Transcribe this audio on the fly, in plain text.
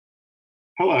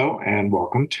Hello, and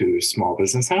welcome to Small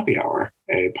Business Happy Hour,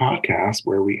 a podcast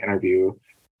where we interview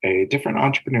a different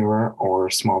entrepreneur or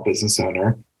small business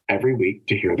owner every week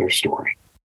to hear their story.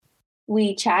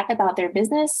 We chat about their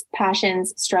business,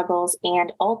 passions, struggles,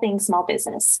 and all things small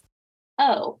business.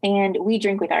 Oh, and we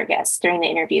drink with our guests during the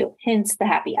interview, hence the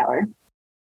happy hour.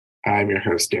 I'm your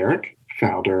host, Derek,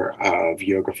 founder of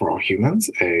Yoga for All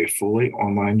Humans, a fully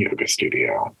online yoga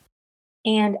studio.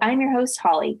 And I'm your host,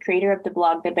 Holly, creator of the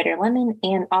blog The Bitter Lemon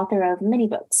and author of many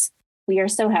books. We are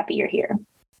so happy you're here.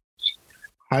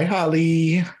 Hi,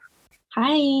 Holly.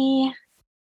 Hi.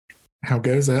 How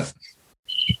goes it?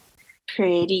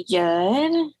 Pretty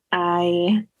good.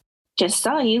 I just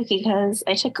saw you because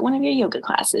I took one of your yoga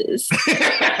classes.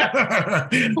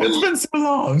 It's been so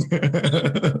long.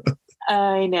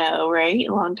 I know, right?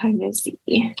 Long time no see.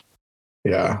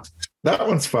 Yeah, that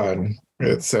one's fun.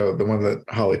 So the one that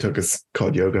Holly took is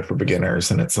called Yoga for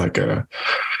Beginners, and it's like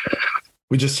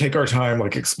we just take our time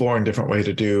like exploring different ways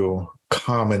to do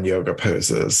common yoga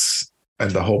poses. And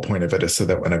the whole point of it is so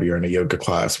that whenever you're in a yoga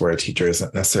class where a teacher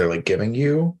isn't necessarily giving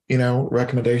you,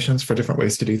 recommendations for different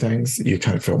ways to do things, you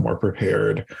kind of feel more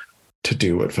prepared to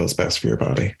do what feels best for your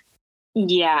body.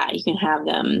 Yeah, you can have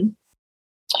them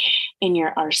in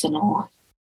your arsenal.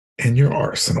 In your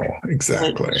arsenal,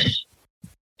 exactly.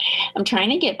 I'm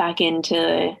trying to get back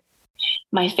into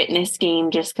my fitness game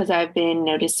just because I've been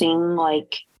noticing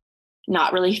like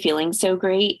not really feeling so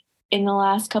great in the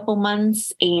last couple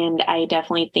months. And I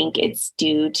definitely think it's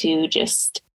due to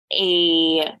just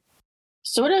a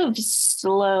sort of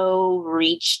slow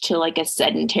reach to like a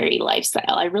sedentary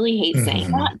lifestyle. I really hate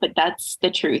saying that, but that's the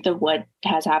truth of what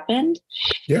has happened.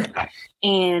 Yeah.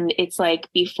 And it's like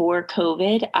before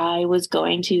COVID, I was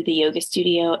going to the yoga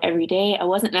studio every day. I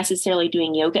wasn't necessarily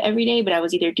doing yoga every day, but I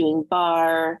was either doing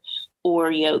bar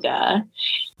or yoga.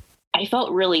 I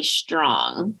felt really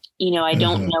strong. I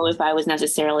don't know if I was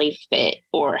necessarily fit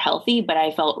or healthy, but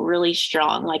I felt really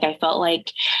strong. Like I felt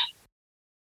like,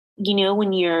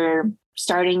 when you're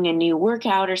starting a new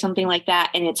workout or something like that,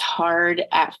 and it's hard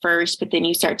at first, but then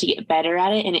you start to get better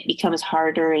at it and it becomes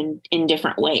harder in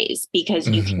different ways because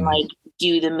you can like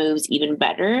do the moves even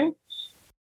better.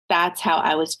 That's how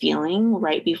I was feeling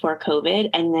right before COVID.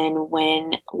 And then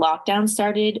when lockdown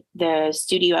started, the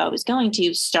studio I was going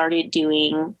to started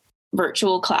doing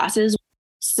virtual classes.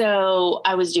 So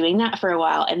I was doing that for a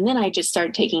while. And then I just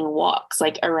started taking walks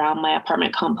like around my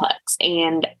apartment complex.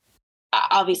 And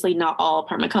obviously not all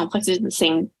apartment complexes are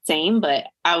the same, but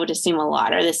I would assume a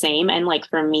lot are the same. And like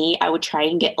for me, I would try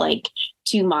and get like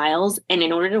 2 miles. And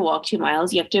in order to walk 2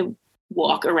 miles, you have to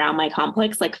walk around my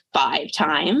complex like 5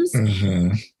 times.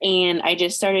 And I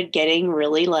just started getting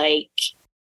really like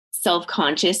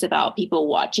self-conscious about people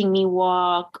watching me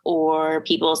walk or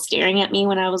people staring at me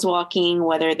when I was walking,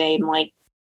 whether they like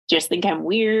just think I'm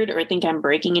weird or think I'm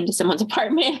breaking into someone's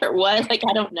apartment or what. Like,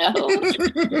 I don't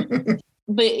know.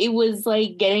 But it was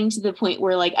like getting to the point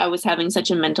where like I was having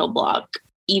such a mental block,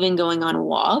 even going on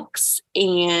walks.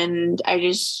 And I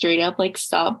just straight up like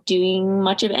stopped doing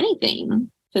much of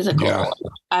anything physical. Yeah.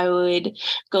 I would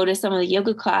go to some of the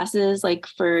yoga classes like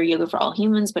for Yoga for All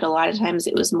Humans, but a lot of times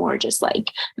it was more just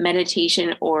like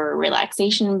meditation or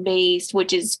relaxation based,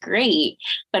 which is great.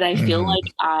 But I feel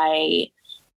like I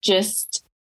just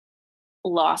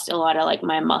lost a lot of like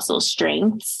my muscle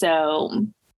strength. So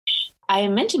I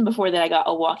mentioned before that I got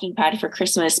a walking pad for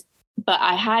Christmas, but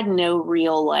I had no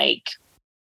real like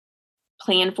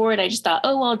plan for it. I just thought,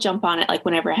 oh, I'll jump on it like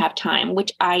whenever I have time,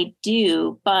 which I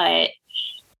do. But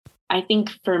I think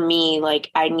for me,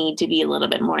 like I need to be a little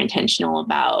bit more intentional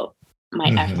about my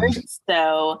efforts.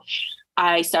 So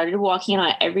I started walking on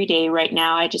it every day. Right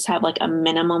now, I just have like a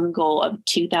minimum goal of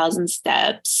 2,000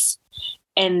 steps.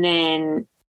 And then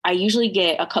I usually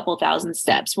get a couple thousand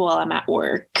steps while I'm at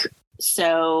work.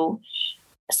 So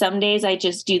some days I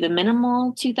just do the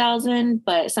minimal 2,000,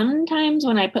 but sometimes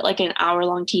when I put like an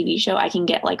hour-long TV show, I can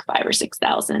get like 5,000 or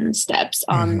 6,000 steps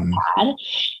on the pad.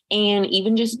 And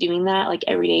even just doing that like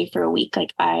every day for a week,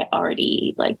 like I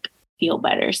already like feel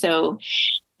better. So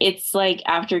it's like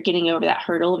after getting over that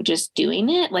hurdle of just doing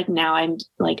it, like now I'm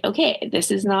like, okay,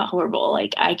 this is not horrible.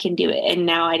 Like I can do it. And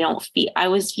now I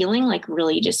was feeling like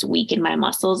really just weak in my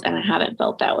muscles and I haven't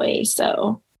felt that way.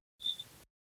 So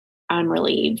I'm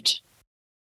relieved.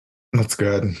 That's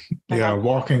good. Yeah,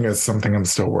 walking is something I'm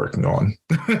still working on.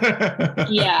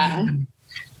 Yeah.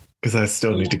 Because I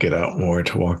still need to get out more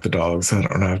to walk the dogs. I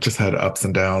don't know. I've just had ups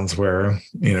and downs where,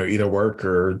 either work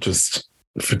or just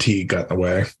fatigue got in the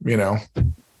way,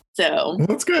 So well,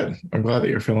 that's good. I'm glad that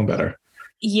you're feeling better.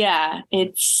 Yeah,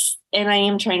 and I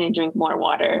am trying to drink more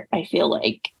water. I feel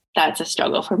like that's a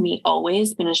struggle for me,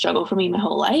 always been a struggle for me my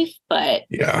whole life. But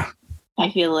yeah, I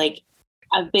feel like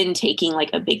I've been taking like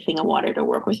a big thing of water to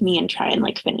work with me and try and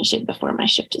like finish it before my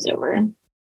shift is over.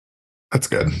 that's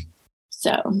good.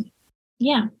 So,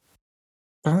 yeah.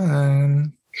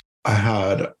 Fun.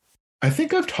 I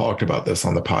think I've talked about this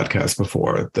on the podcast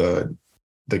before, the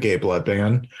gay blood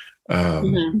ban.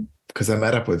 Because I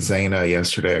met up with Zaina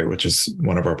yesterday, which is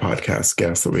one of our podcast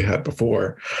guests that we had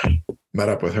before. Met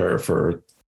up with her for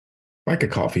like a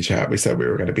coffee chat. We said we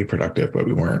were going to be productive, but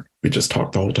we weren't. We just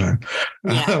talked the whole time.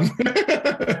 Yeah.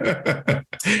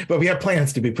 But we had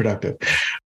plans to be productive.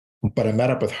 But I met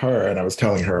up with her and I was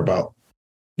telling her about,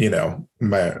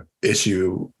 my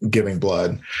issue giving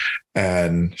blood.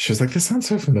 And she was like, this sounds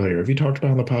so familiar. Have you talked about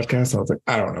it on the podcast? And I was like,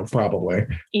 I don't know, probably.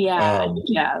 Yeah.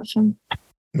 Yeah.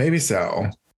 Maybe so.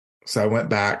 So I went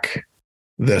back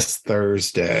this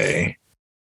Thursday.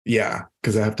 Yeah,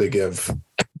 because I have to give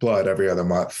blood every other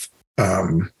month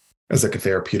as like a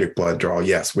therapeutic blood draw.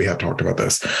 Yes, we have talked about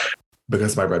this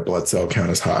because my red blood cell count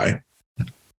is high.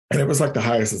 And it was like the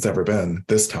highest it's ever been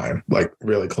this time, like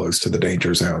really close to the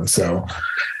danger zone. So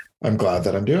I'm glad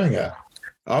that I'm doing it.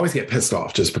 I always get pissed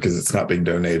off just because it's not being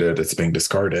donated, it's being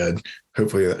discarded.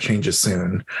 Hopefully that changes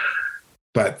soon.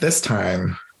 But this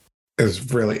time it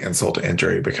was really insult to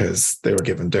injury because they were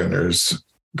giving donors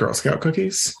Girl Scout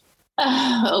cookies.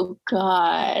 Oh,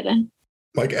 God.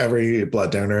 Like every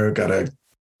blood donor got a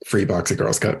free box of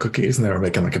Girl Scout cookies, and they were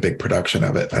making like a big production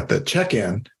of it at the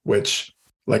check-in, which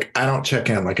like I don't check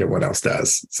in like everyone else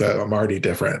does. So I'm already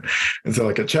different. And so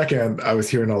like at check-in, I was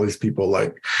hearing all these people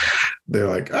like, they're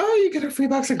like, oh, you get a free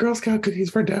box of Girl Scout cookies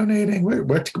for donating.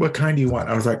 What kind do you want?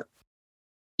 I was like,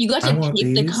 you got to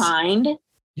pick the kind?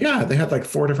 Yeah, they had like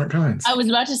 4 different kinds. I was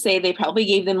about to say they probably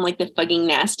gave them like the fucking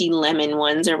nasty lemon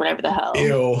ones or whatever the hell.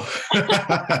 Ew.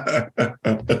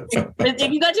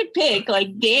 If you got to pick,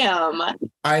 like, damn.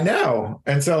 I know.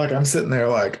 And so like I'm sitting there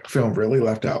like feeling really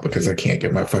left out because I can't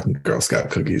get my fucking Girl Scout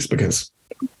cookies because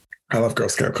I love Girl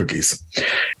Scout cookies.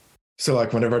 So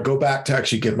like whenever I go back to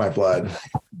actually give my blood,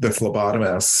 the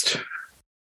phlebotomist,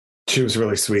 she was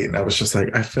really sweet. And I was just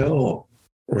like, I feel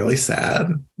really sad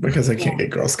because I can't get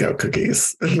Girl Scout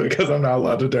cookies because I'm not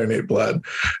allowed to donate blood.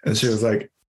 And she was like,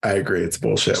 I agree. It's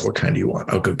bullshit. What kind do you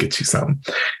want? I'll go get you some.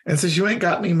 And so you ain't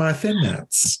got me my Thin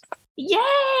Mints.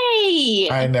 Yay!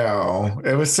 I know.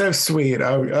 It was so sweet.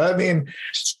 I mean,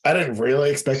 I didn't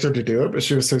really expect her to do it, but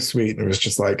she was so sweet. And it was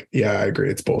just like, yeah, I agree.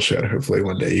 It's bullshit. Hopefully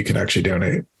one day you can actually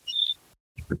donate.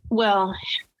 Well,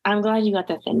 I'm glad you got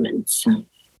the Thin Mints.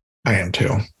 I am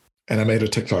too. And I made a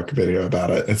TikTok video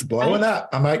about it. It's blowing up.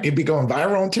 I might be going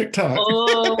viral on TikTok.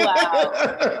 Oh,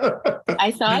 wow.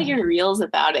 I saw your reels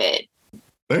about it.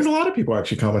 There's a lot of people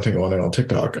actually commenting on it on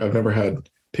TikTok. I've never had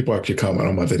people actually comment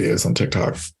on my videos on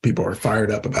TikTok. People are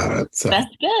fired up about it. So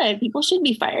that's good. People should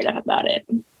be fired up about it.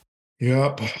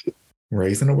 Yep.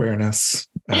 Raising awareness.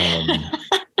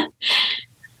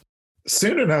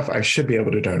 Soon enough, I should be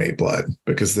able to donate blood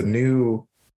because the new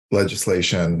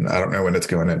legislation, I don't know when it's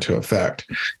going into effect,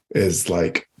 is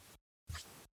like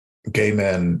gay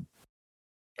men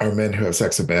or men who have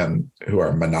sex with men who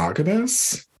are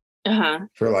monogamous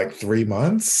for like 3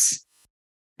 months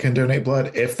can donate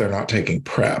blood if they're not taking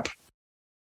PrEP.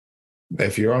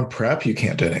 If you're on PrEP, you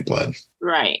can't donate blood.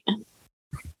 Right.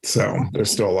 So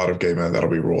there's still a lot of gay men that'll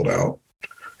be ruled out.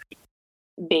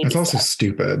 Baby it's also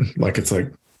stupid. Like, it's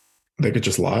like they could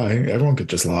just lie. Everyone could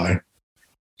just lie.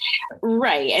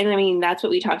 Right. And I mean, that's what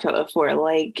we talked about before.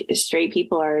 Like, straight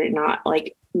people are not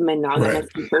like monogamous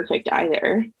and perfect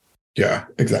either. Yeah,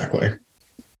 exactly.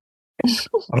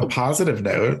 On a positive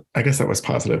note, I guess that was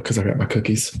positive because I got my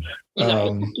cookies.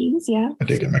 Cookies, yeah. I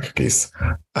did get my cookies.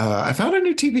 I found a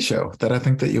new TV show that I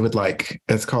think that you would like.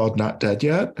 It's called Not Dead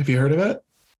Yet. Have you heard of it?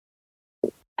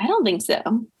 I don't think so.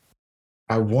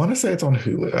 I want to say it's on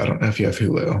Hulu. I don't know if you have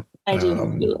Hulu. I do have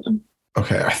Hulu.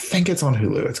 Okay, I think it's on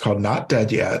Hulu. It's called Not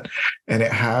Dead Yet. And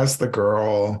it has the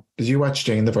girl. Did you watch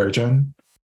Jane the Virgin?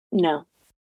 No.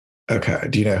 Okay.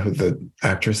 Do you know who the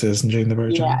actress is in Jane the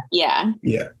Virgin? Yeah.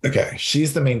 Okay.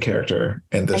 She's the main character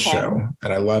in this show,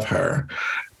 and I love her.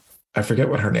 I forget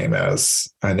what her name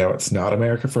is. I know it's not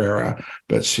America Ferrera,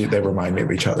 but they remind me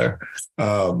of each other.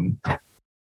 And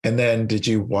then did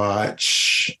you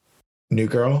watch New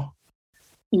Girl?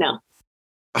 No.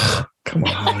 Come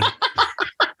on.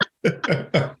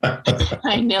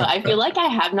 I know. I feel like I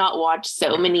have not watched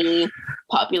so many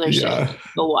popular shows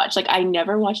to watch. Like, I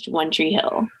never watched One Tree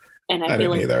Hill. And I feel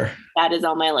like either. That is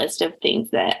on my list of things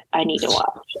that I need to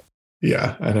watch.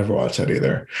 Yeah, I never watched that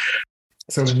either.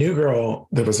 So in New Girl,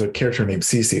 there was a character named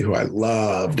Cece who I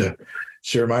loved.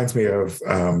 She reminds me of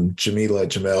Jamila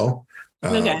Jamil.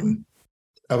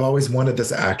 I've always wanted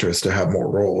this actress to have more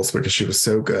roles because she was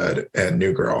so good in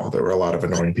New Girl. There were a lot of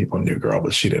annoying people in New Girl,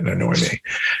 but she didn't annoy me.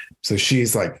 So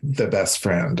she's like the best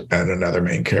friend and another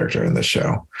main character in the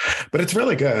show. But it's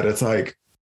really good. It's like,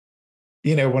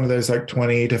 you know, one of those like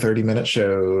 20 to 30-minute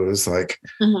shows, like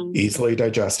easily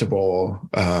digestible,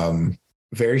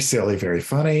 very silly, very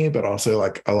funny, but also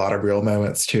like a lot of real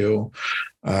moments too.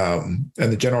 And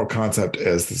the general concept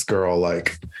is this girl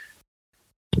like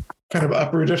kind of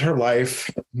uprooted her life,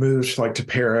 moved like to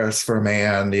Paris for a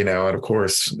man, you know, and of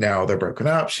course now they're broken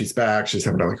up. She's back. She's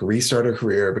having to like restart her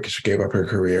career because she gave up her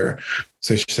career.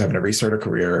 So she's having to restart her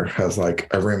career, has like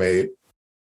a roommate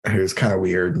who's kind of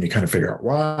weird and you kind of figure out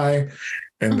why.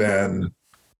 And then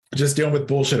just dealing with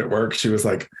bullshit at work. She was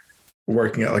like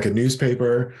working at like a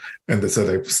newspaper and so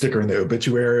they stick her in the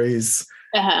obituaries.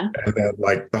 And then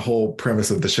like the whole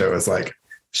premise of the show is like,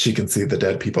 she can see the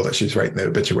dead people that she's writing the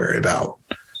obituary about.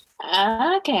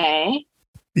 Okay.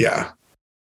 Yeah.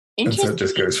 And so it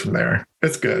just goes from there.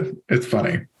 It's good. It's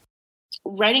funny.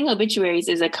 Writing obituaries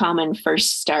is a common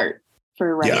first start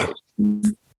for writers. Yeah.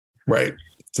 Right.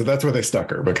 So that's where they stuck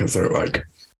her because they're like,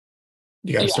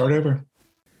 you got to start over.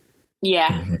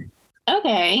 Yeah.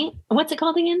 Okay. What's it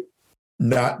called again?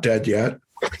 Not Dead Yet.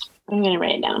 I'm going to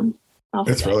write it down.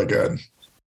 It's really good.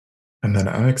 And then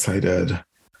I'm excited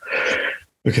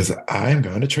because I'm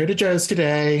going to Trader Joe's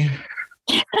today.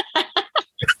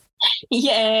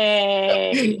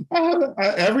 Yay.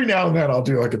 Every now and then I'll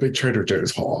do like a big Trader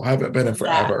Joe's haul. I haven't been in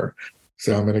forever. Yeah.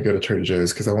 So I'm going to go to Trader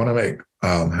Joe's because I want to make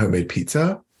homemade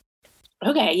pizza.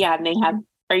 Okay. Yeah. And they have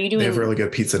really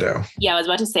good pizza dough. Yeah. I was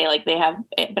about to say like they have,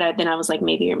 but then I was like,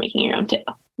 maybe you're making your own too.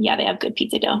 Yeah. They have good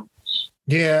pizza dough.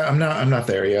 Yeah. I'm not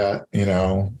there yet. You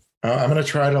know, I'm going to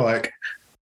try to like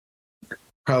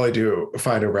probably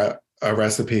find a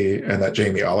recipe in that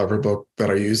Jamie Oliver book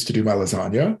that I used to do my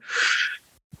lasagna.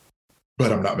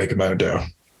 But I'm not making my own dough.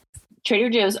 Trader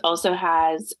Joe's also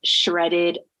has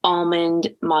shredded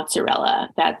almond mozzarella.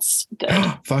 That's good.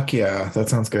 Fuck yeah. That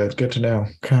sounds good. Good to know.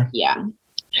 Okay. Yeah.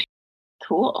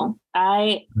 Cool.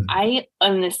 I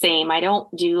am the same. I don't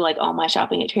do like all my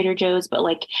shopping at Trader Joe's, but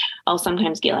like I'll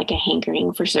sometimes get like a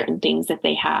hankering for certain things that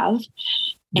they have.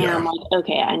 And I'm like,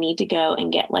 okay, I need to go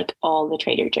and get like all the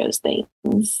Trader Joe's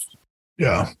things.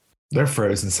 Yeah. Their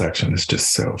frozen section is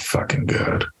just so fucking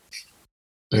good.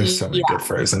 There's so many good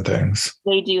frozen things.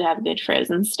 They do have good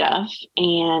frozen stuff.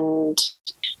 And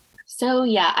so,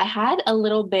 yeah, I had a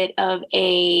little bit of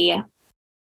a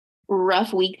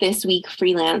rough week this week,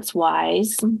 freelance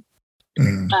wise.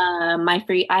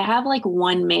 I have like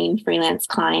one main freelance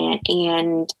client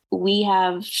and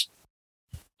I'm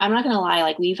not going to lie,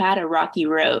 like we've had a rocky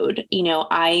road. You know,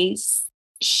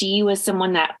 she was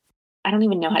someone that I don't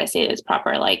even know how to say this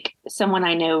proper. Like someone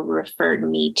I know referred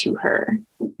me to her.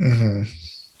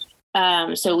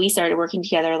 So we started working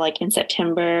together like in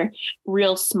September,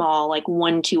 real small, like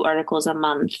 1-2 articles a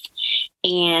month.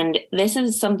 And this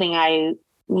is something I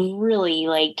really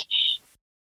like.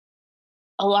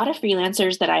 A lot of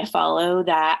freelancers that I follow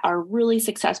that are really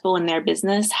successful in their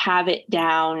business have it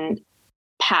down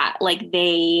pat. Like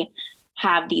they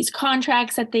have these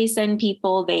contracts that they send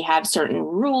people. They have certain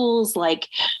rules. Like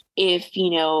if, you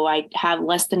know, I have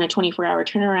less than a 24-hour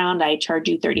turnaround, I charge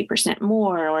you 30%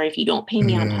 more. Or if you don't pay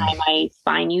me on time, I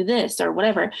fine you this or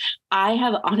whatever. I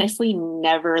have honestly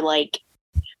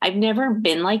I've never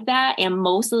been like that. And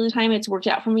most of the time it's worked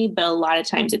out for me, but a lot of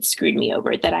times it's screwed me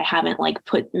over that I haven't like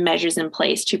put measures in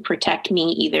place to protect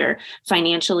me either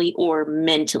financially or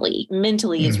mentally.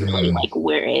 Mentally is really like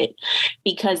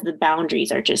because the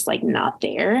boundaries are just like not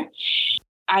there.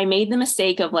 I made the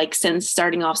mistake of like, since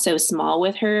starting off so small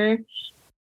with her,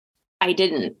 I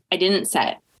didn't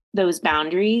set those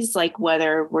boundaries, like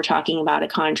whether we're talking about a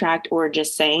contract or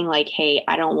just saying like, hey,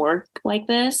 I don't work like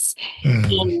this.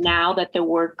 And now that the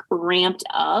work ramped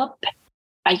up,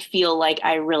 I feel like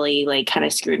I really like kind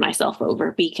of screwed myself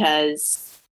over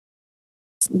because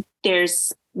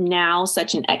there's now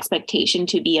such an expectation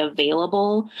to be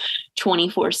available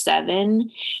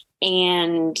 24/7.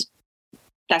 And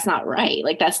that's not right.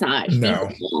 Like that's not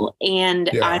feasible. And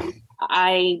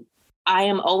I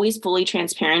am always fully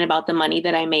transparent about the money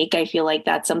that I make. I feel like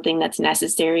that's something that's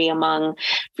necessary among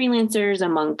freelancers,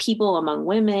 among people, among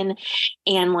women.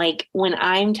 And like, when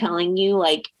I'm telling you,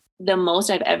 like the most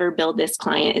I've ever billed this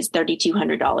client is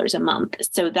 $3,200 a month.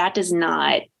 So that does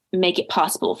not make it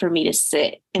possible for me to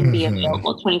sit and be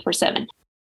available 24/7.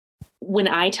 When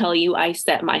I tell you I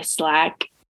set my Slack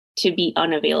to be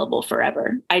unavailable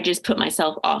forever, I just put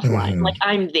myself offline. Like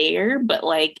I'm there, but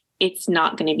like, it's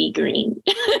not going to be green.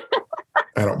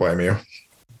 I don't blame you.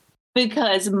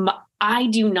 Because I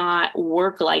do not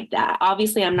work like that.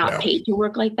 Obviously, I'm not paid to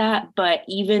work like that, but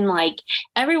even like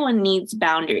everyone needs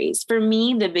boundaries. For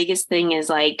me, the biggest thing is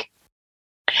like,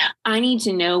 I need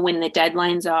to know when the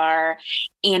deadlines are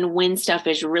and when stuff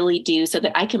is really due so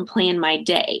that I can plan my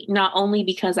day, not only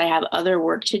because I have other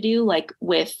work to do, like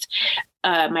with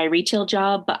my retail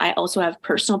job, but I also have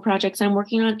personal projects I'm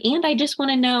working on. And I just want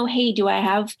to know, hey, do I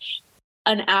have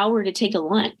an hour to take a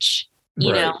lunch?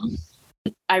 You know,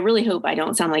 I really hope I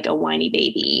don't sound like a whiny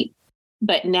baby.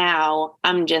 But now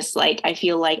I'm just like, I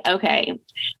feel like, okay,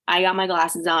 I got my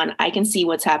glasses on. I can see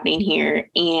what's happening here.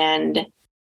 And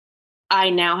I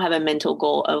now have a mental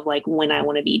goal of like when I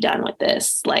want to be done with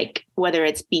this, like whether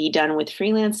it's be done with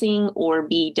freelancing or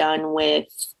be done with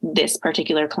this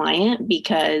particular client,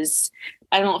 because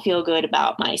I don't feel good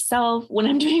about myself when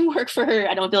I'm doing work for her.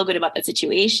 I don't feel good about the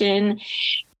situation.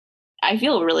 I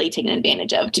feel really taken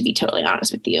advantage of, to be totally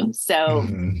honest with you. So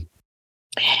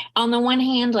on the one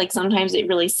hand, like sometimes it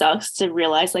really sucks to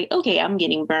realize like, okay, I'm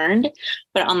getting burned.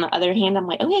 But on the other hand, I'm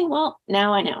like, okay, well,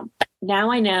 now I know.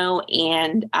 Now I know,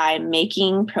 and I'm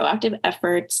making proactive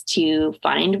efforts to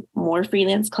find more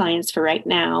freelance clients for right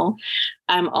now.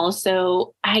 I'm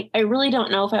also, I really don't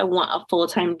know if I want a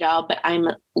full-time job, but I'm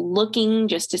looking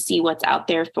just to see what's out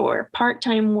there for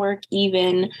part-time work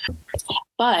even.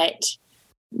 But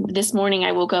this morning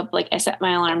I woke up, like I set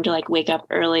my alarm to like wake up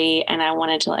early, and I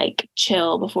wanted to like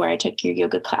chill before I took your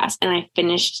yoga class. And I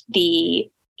finished the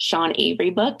Sean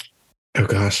Avery book. Oh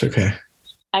gosh. Okay.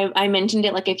 I mentioned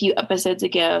it like a few episodes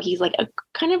ago. He's like a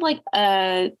kind of like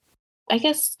a, I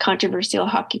guess, controversial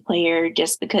hockey player,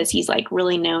 just because he's like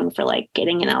really known for like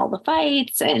getting in all the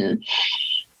fights and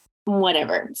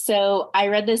whatever. So I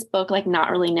read this book, like not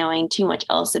really knowing too much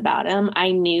else about him.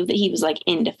 I knew that he was like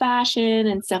into fashion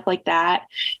and stuff like that.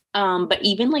 But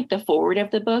even like the forward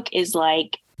of the book is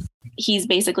like, he's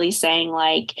basically saying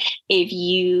like, if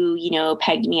you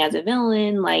pegged me as a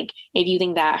villain, like if you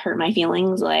think that hurt my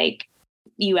feelings, like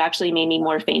you actually made me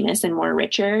more famous and more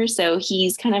richer. So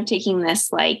he's kind of taking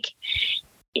this like,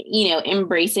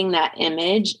 embracing that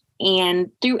image.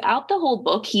 And throughout the whole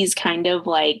book, he's kind of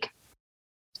like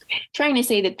trying to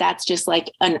say that that's just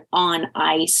like an on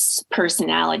ice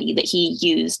personality that he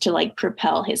used to like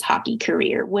propel his hockey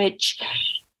career, which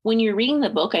when you're reading the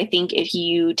book, I think if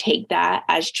you take that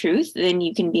as truth, then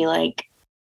you can be like,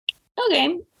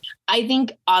 okay. I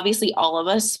think obviously all of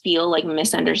us feel like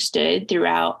misunderstood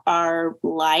throughout our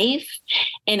life.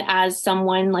 And as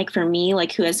someone like for me,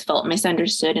 like who has felt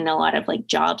misunderstood in a lot of like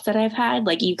jobs that I've had,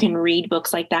 like you can read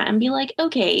books like that and be like,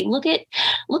 okay, look at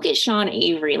Sean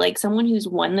Avery, like someone who's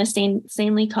won the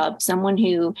Stanley Cup, someone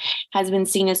who has been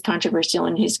seen as controversial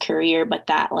in his career, but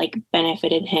that like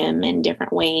benefited him in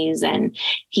different ways. And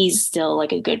he's still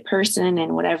like a good person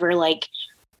and whatever, like.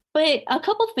 But a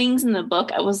couple things in the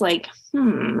book, I was like,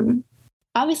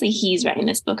 obviously he's writing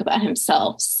this book about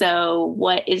himself. So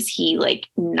what is he like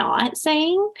not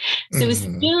saying? So as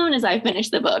soon as I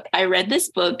finished the book, I read this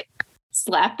book,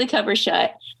 slapped the cover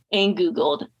shut, and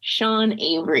Googled Sean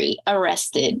Avery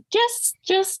arrested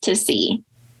just to see.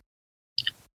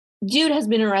 Dude has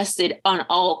been arrested on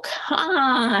all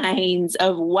kinds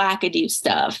of wackadoo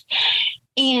stuff.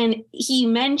 And he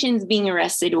mentions being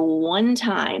arrested one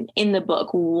time in the book,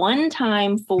 one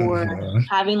time for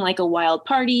having like a wild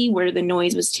party where the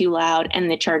noise was too loud and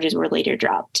the charges were later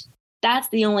dropped. That's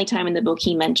the only time in the book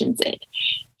he mentions it.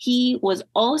 He was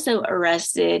also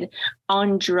arrested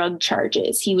on drug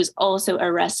charges. He was also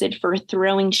arrested for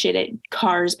throwing shit at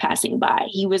cars passing by.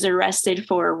 He was arrested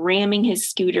for ramming his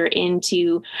scooter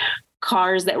into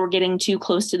cars that were getting too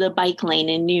close to the bike lane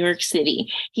in New York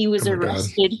City. He was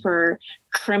arrested for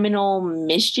criminal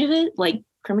mischievous, like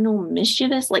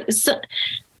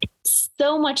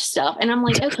so much stuff. And I'm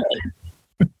like, okay,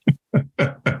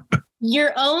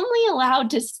 you're only allowed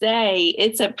to say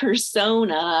it's a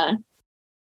persona.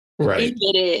 Right. If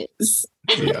it is.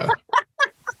 Yeah.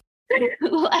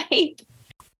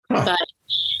 But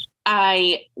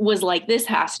I was like, this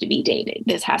has to be dated.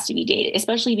 This has to be dated,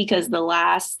 especially because the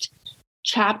last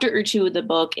chapter or two of the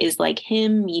book is like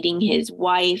him meeting his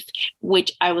wife,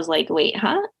 which I was like, wait,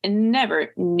 huh? I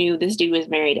never knew this dude was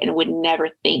married and would never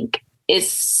think,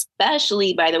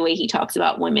 especially by the way he talks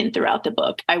about women throughout the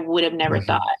book. I would have never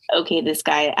thought, okay, this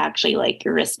guy actually like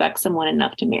respects someone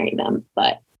enough to marry them.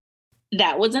 But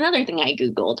that was another thing I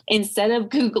Googled. Instead of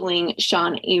Googling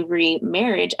Sean Avery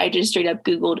marriage, I just straight up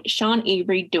Googled Sean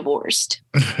Avery divorced.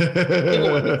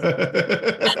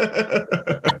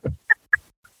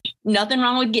 Nothing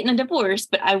wrong with getting a divorce,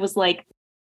 but I was like,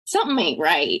 something ain't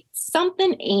right.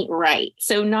 Something ain't right.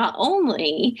 So not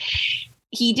only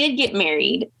he did get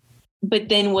married, but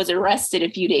then was arrested a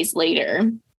few days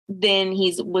later. then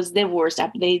was divorced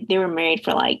after they were married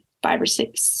for like 5 or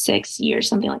 6 years,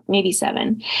 something like maybe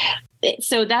 7.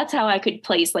 So that's how I could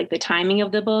place like the timing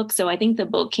of the book. So I think the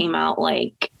book came out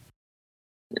like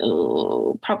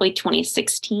probably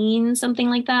 2016, something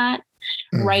like that.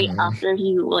 Mm-hmm. Right after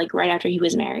he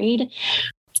was married.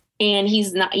 And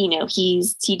he's not,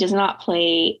 he does not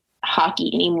play hockey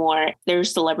anymore. They're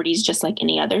celebrities just like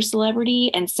any other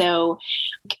celebrity. And so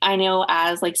I know,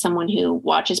 as like someone who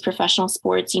watches professional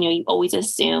sports, you always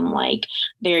assume like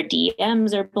their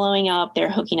DMs are blowing up,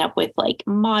 they're hooking up with like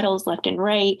models left and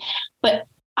right. But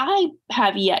I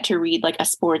have yet to read like a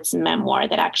sports memoir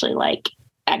that actually like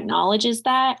acknowledges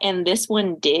that. And this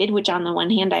one did, which on the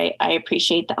one hand, I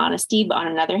appreciate the honesty, but on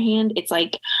another hand, it's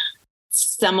like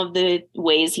some of the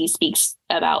ways he speaks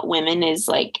about women is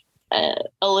like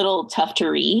a little tough to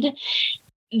read.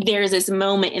 There's this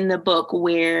moment in the book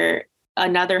where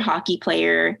another hockey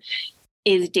player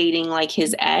is dating like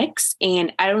his ex,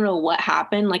 and I don't know what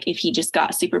happened, like if he just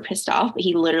got super pissed off, but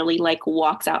he literally like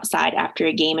walks outside after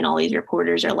a game and all these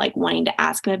reporters are like wanting to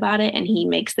ask him about it, and he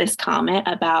makes this comment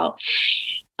about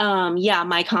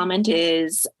my comment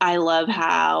is, I love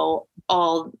how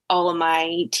all of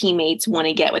my teammates want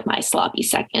to get with my sloppy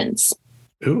seconds.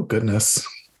 Oh, goodness.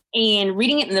 And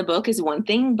reading it in the book is one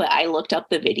thing, but I looked up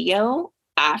the video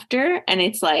after, and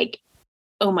it's like,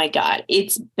 oh my God,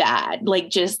 it's bad. Like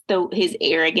just his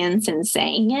arrogance in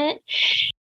saying it.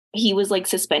 He was like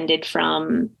suspended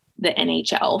from the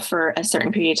NHL for a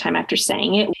certain period of time after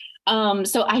saying it.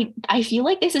 So I feel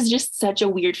like this is just such a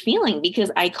weird feeling,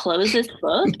 because I close this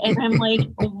book and I'm like,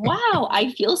 wow,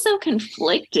 I feel so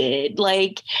conflicted.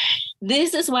 Like,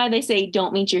 this is why they say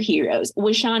don't meet your heroes.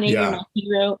 Was Sean Avery my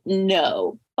hero?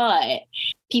 No. But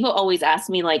people always ask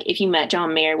me, like, if you met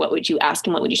John Mayer, what would you ask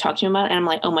him? What would you talk to him about? And I'm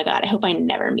like, oh my God, I hope I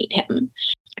never meet him,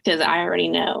 because I already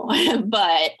know.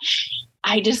 But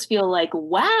I just feel like,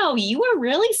 wow, you were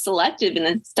really selective in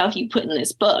the stuff you put in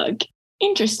this book.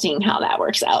 Interesting how that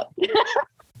works out.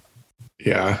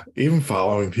 Yeah. Even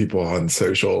following people on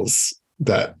socials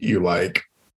that you like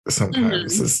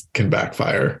sometimes can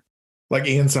backfire. Like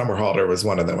Ian Somerhalder was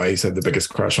one of them. I used to have the biggest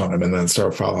crush on him, and then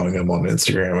started following him on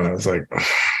Instagram. And I was like,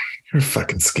 you're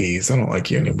fucking skis. I don't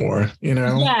like you anymore.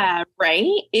 Yeah,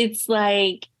 right. It's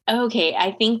like, okay,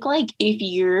 I think like if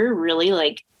you're really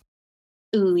like,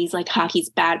 ooh, he's like hockey's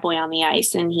bad boy on the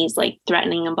ice and he's like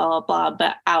threatening and blah, blah, blah.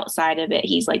 But outside of it,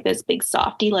 he's like this big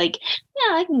softy. Like,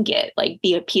 yeah, I can get like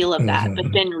the appeal of that.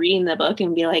 But then reading the book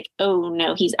and be like, oh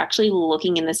no, he's actually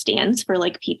looking in the stands for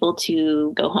like people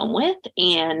to go home with.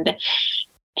 And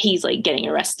he's like getting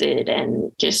arrested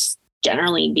and just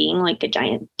generally being like a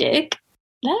giant dick.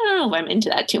 I don't know if I'm into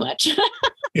that too much.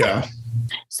 Yeah.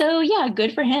 So yeah,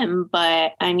 good for him.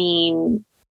 But I mean,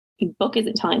 the book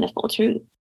isn't telling the full truth.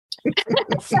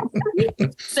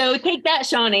 So take that,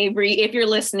 Sean Avery. If you're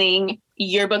listening,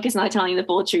 your book is not telling the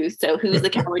full truth. So who's the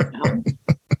coward now?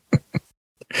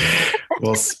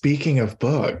 Well, speaking of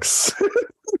books,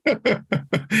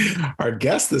 our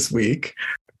guest this week,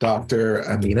 Dr.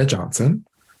 Amena Johnson,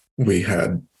 we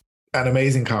had an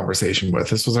amazing conversation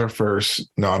with. This was our first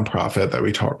nonprofit that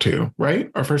we talked to, right?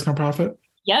 Our first nonprofit?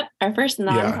 Yep, our first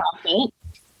nonprofit. Yeah.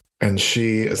 And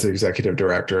she is the executive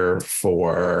director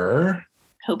for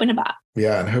Hope in a Box.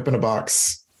 Yeah, and Hope in a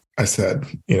Box, I said,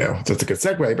 that's a good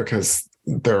segue, because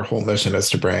their whole mission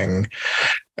is to bring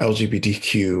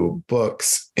LGBTQ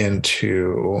books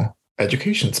into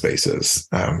education spaces,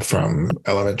 from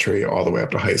elementary all the way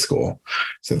up to high school.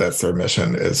 So that's their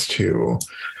mission, is to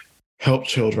help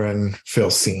children feel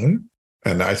seen.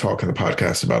 And I talk in the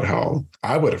podcast about how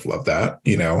I would have loved that,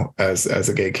 as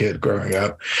a gay kid growing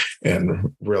up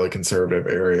in really conservative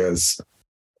areas.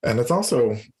 And it's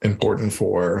also important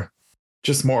for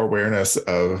just more awareness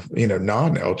of,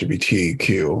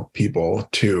 non-LGBTQ people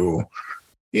to,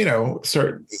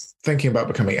 start thinking about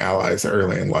becoming allies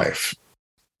early in life.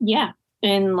 Yeah.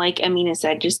 And like Amena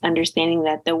said, just understanding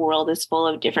that the world is full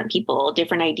of different people,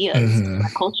 different ideas,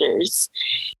 different cultures.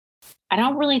 I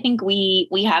don't really think we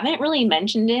haven't really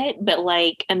mentioned it, but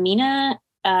like Amena,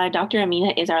 Dr.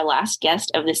 Amena is our last guest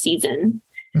of the season.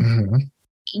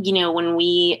 When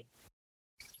we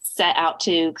set out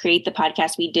to create the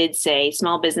podcast, we did say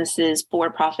small businesses,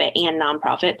 for-profit and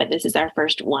nonprofit, but this is our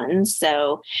first one.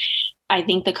 So I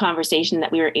think the conversation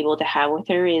that we were able to have with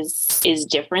her is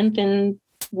different than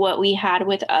what we had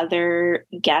with other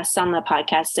guests on the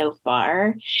podcast so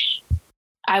far.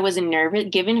 I was nervous,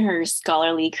 given her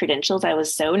scholarly credentials. I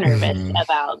was so nervous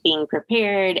about being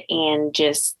prepared, and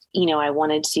just, I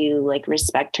wanted to like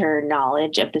respect her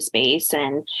knowledge of the space.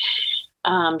 And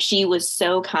she was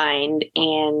so kind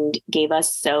and gave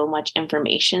us so much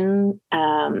information.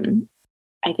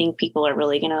 I think people are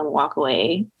really going to walk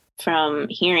away from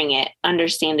hearing it,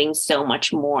 understanding so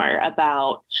much more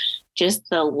about just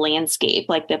the landscape,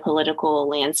 like the political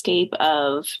landscape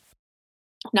of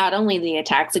not only the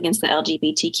attacks against the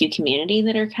LGBTQ community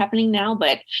that are happening now,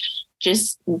 but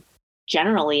just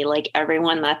generally like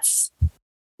everyone that's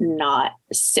not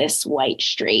cis, white,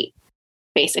 straight,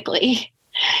 basically.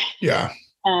 Yeah.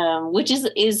 Which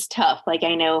is tough. Like,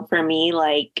 I know for me,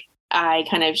 like I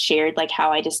kind of shared like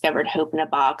how I discovered Hope in a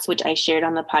Box, which I shared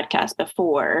on the podcast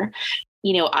before.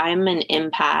 You know, I'm an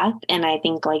empath, and I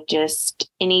think like just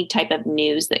any type of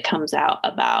news that comes out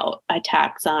about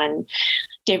attacks on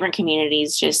different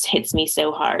communities just hits me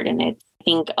so hard. And I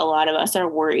think a lot of us are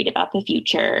worried about the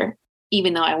future,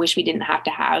 even though I wish we didn't have to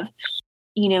have,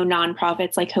 you know,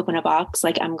 nonprofits like Hope in a Box.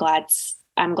 Like I'm glad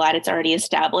it's already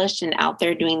established and out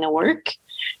there doing the work.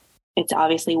 It's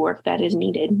obviously work that is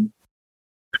needed.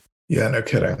 Yeah, no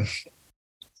kidding.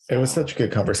 It was such a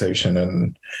good conversation,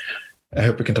 and I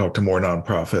hope we can talk to more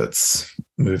nonprofits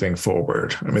moving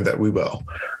forward. I mean, that we will.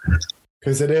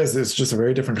 Because it's just a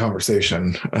very different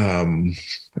conversation.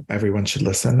 Everyone should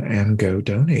listen and go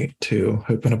donate to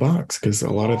Hope in a Box, because a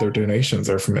lot of their donations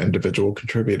are from individual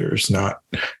contributors, not,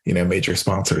 you know, major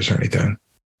sponsors or anything.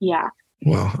 Yeah.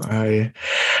 Well, I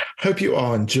hope you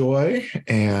all enjoy,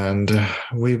 and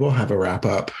we will have a wrap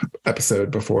up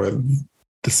episode before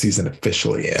the season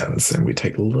officially ends, and we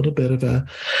take a little bit of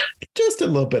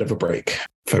a break,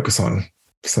 focus on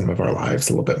some of our lives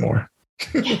a little bit more.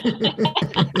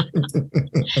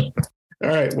 All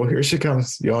right. Well, here she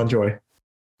comes. Y'all enjoy.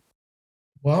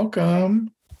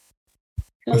 Welcome.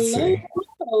 Let's see.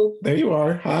 There you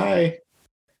are. Hi.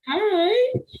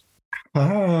 Hi.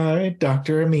 Hi,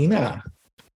 Dr. Amena.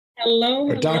 Hello.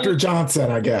 Or Dr. Johnson,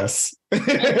 I guess.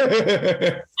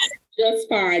 Just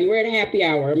fine. We're at happy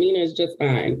hour. Amena is just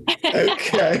fine.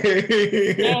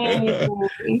 Okay.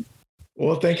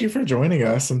 Well, thank you for joining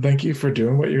us, and thank you for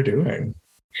doing what you're doing.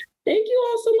 Thank you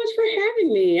all so much for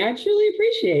having me. I truly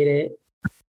appreciate it.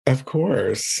 Of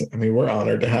course. I mean, we're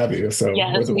honored to have you. So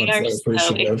yes, we are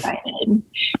so excited.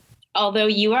 Although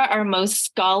you are our most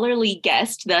scholarly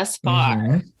guest thus far.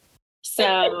 Mm-hmm.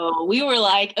 So we were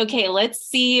like, okay, let's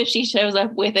see if she shows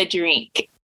up with a drink.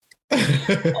 Yes,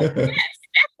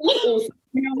 absolutely.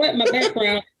 You know what? My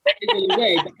background is in the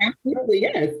way, but absolutely,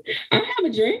 yes. I have a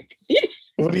drink.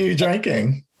 What are you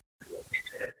drinking?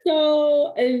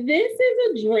 So this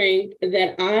is a drink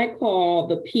that I call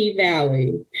the P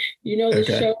Valley. You know the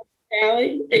show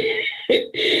Valley?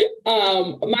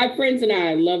 My friends and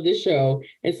I love this show.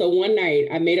 And so one night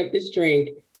I made up this drink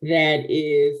that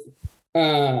is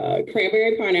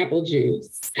cranberry pineapple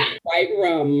juice, white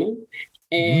rum,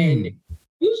 and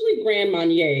usually Grand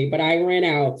Marnier, but I ran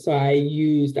out. So I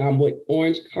used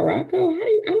orange Caraco.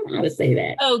 I don't know how to say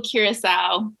that. Oh,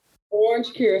 Curacao.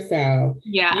 Orange Curacao.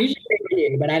 Yeah.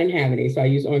 Usually, but I didn't have any, so I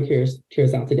used orange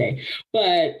Curacao today.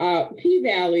 But P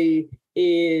Valley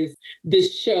is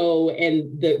this show,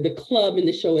 and the club in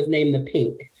the show is named the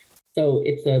Pink. So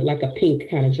it's like a pink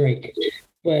kind of drink.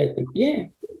 But yeah,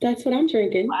 that's what I'm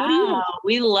drinking. Wow,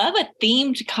 we love a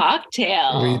themed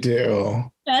cocktail. We do.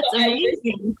 That's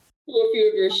amazing. To a few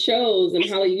of your shows, and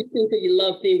Holly, you think that you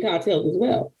love themed cocktails as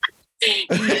well.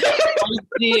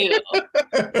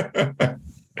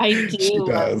 I do. She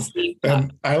does.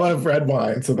 And I love red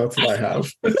wine, so that's what I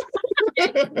have.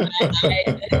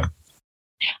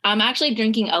 I'm actually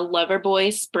drinking a Loverboy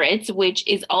Spritz, which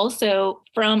is also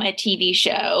from a TV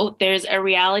show. There's a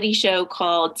reality show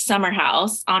called Summer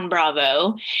House on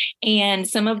Bravo, and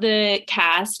some of the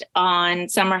cast on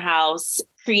Summer House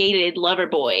created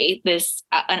Loverboy,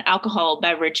 an alcohol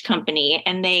beverage company,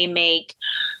 and they make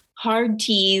hard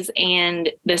teas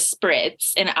and the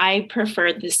spritz, and I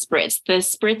prefer the spritz. The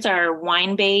spritz are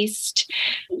wine-based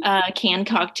canned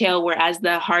cocktail, whereas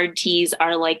the hard teas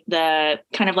are like the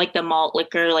kind of like the malt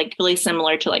liquor, like really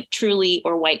similar to like Truly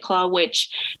or White Claw, which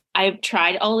I've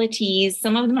tried all the teas.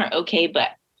 Some of them are okay, but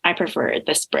I prefer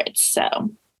the spritz,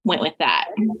 so went with that.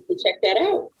 Check that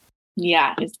out.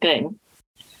 Yeah, it's good.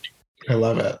 I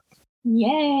love it.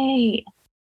 Yay.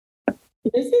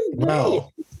 This is great.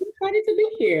 Wow. Excited to be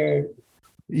here.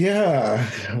 Yeah,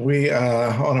 we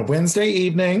on a Wednesday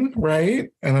evening,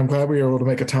 right? And I'm glad we were able to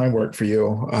make a time work for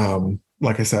you.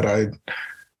 Like I said, I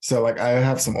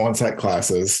have some on-site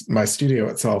classes. My studio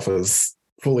itself is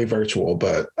fully virtual,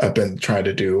 but I've been trying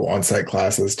to do on-site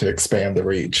classes to expand the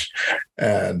reach.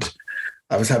 And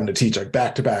I was having to teach like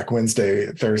back-to-back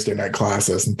Wednesday, Thursday night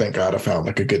classes. And thank God I found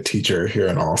like a good teacher here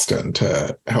in Austin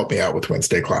to help me out with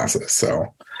Wednesday classes.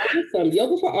 So awesome.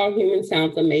 Yoga for All Humans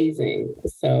sounds amazing.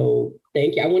 So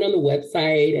thank you. I went on the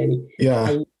website, and yeah,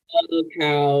 I love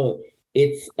how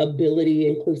it's ability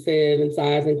inclusive and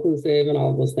size inclusive and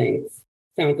all of those things.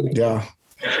 Sounds amazing. Yeah,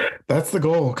 that's the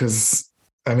goal. Because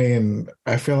I mean,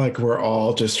 I feel like we're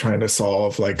all just trying to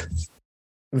solve like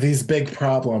these big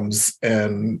problems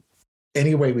in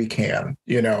any way we can.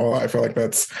 I feel like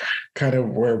that's kind of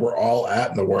where we're all at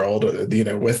in the world,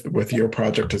 with your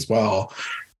project as well.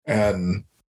 And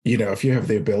if you have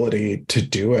the ability to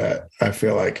do it, I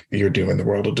feel like you're doing the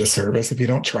world a disservice if you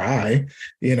don't try,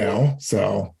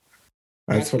 so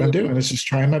that's what I'm doing. It's just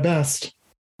trying my best.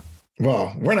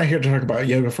 Well, we're not here to talk about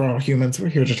yoga for all humans. We're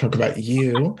here to talk about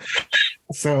you.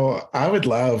 So I would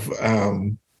love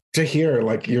to hear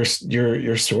like your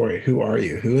story. Who are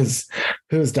you? Who is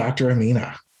Dr.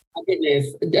 Amena? Oh,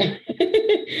 goodness.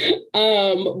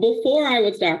 Before I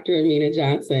was Dr. Amena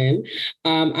Johnson,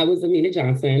 I was Amena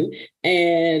Johnson,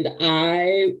 and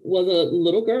I was a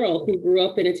little girl who grew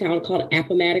up in a town called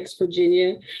Appomattox,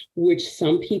 Virginia, which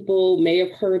some people may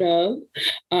have heard of.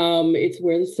 It's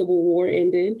where the Civil War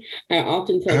ended. I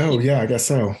often tell people, yeah, I guess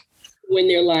so. When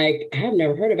they're like, I have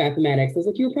never heard of Appomattox. I was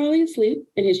like, you were probably asleep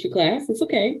in history class. It's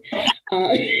okay.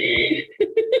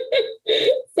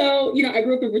 So, I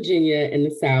grew up in Virginia in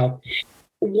the South.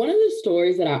 One of the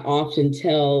stories that I often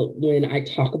tell when I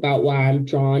talk about why I'm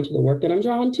drawn to the work that I'm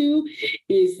drawn to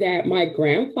is that my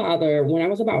grandfather, when I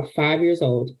was about 5 years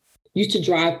old, used to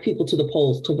drive people to the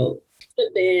polls to vote.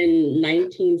 In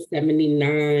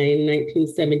 1979,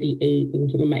 1978,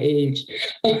 given my age.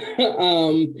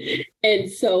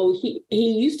 And so he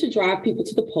used to drive people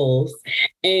to the polls,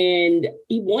 and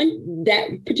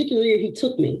that particular year he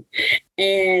took me.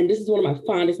 And this is one of my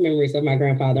fondest memories of my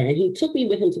grandfather. And he took me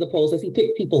with him to the polls as he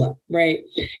picked people up, right?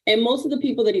 And most of the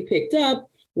people that he picked up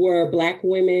were Black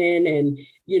women and,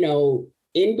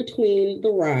 in between the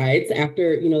rides,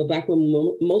 after, the Black women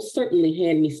will most certainly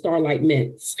hand me Starlight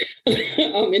mints in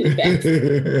the back.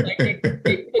 Like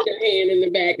they put their hand in the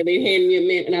back and they hand me a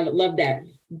mint, and I would love that.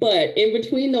 But in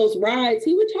between those rides,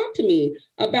 he would talk to me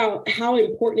about how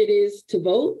important it is to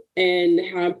vote and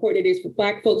how important it is for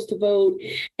Black folks to vote,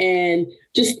 and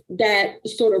just that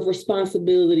sort of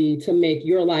responsibility to make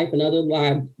your life and other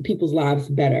people's lives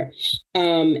better.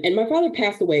 And my father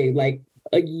passed away like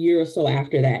a year or so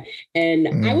after that. And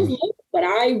I was little, but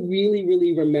I really,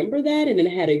 really remember that. And it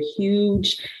had a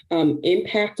huge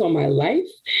impact on my life.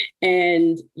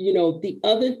 And, the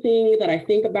other thing that I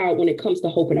think about when it comes to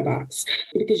Hope in a Box,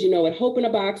 because, at Hope in a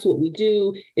Box, what we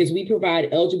do is we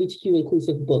provide LGBTQ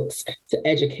inclusive books to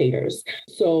educators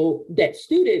so that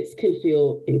students can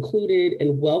feel included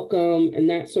and welcome and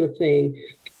that sort of thing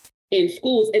in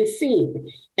schools and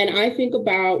seen. And I think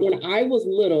about when I was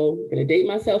little, I'm going to date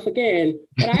myself again,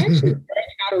 but I actually learned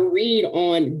how to read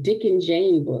on Dick and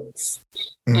Jane books.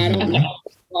 I don't know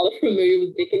if you're all familiar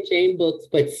with Dick and Jane books,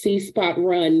 but See Spot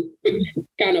Run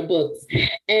kind of books.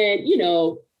 And,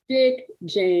 Dick,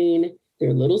 Jane,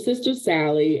 their little sister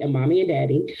Sally, and Mommy and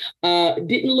Daddy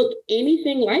didn't look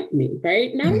anything like me,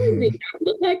 right? Not only did they not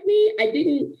look like me, I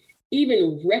didn't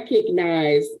even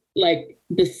recognize like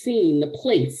the scene, the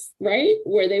place, right,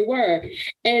 where they were.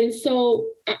 And so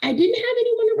I didn't have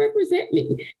anyone to represent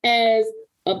me as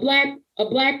a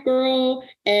black girl,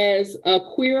 as a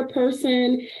queer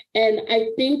person. And I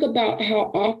think about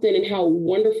how often and how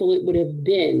wonderful it would have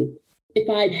been if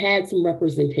I'd had some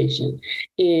representation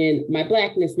in my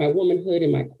Blackness, my womanhood,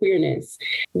 and my queerness.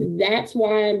 That's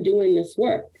why I'm doing this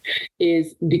work,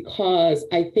 is because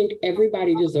I think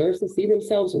everybody deserves to see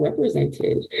themselves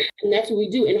represented. And that's what we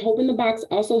do. And Hope in the Box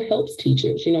also helps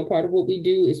teachers. Part of what we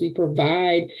do is we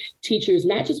provide teachers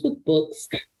not just with books,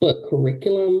 but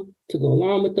curriculum to go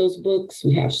along with those books.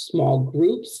 We have small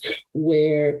groups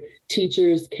where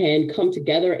teachers can come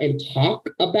together and talk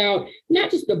about not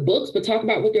just the books, but talk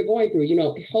about what they're going through.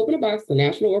 Hope in a Box, the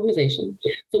national organization.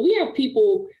 So we have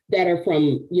people that are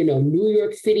from, New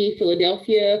York City,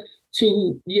 Philadelphia,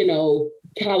 to,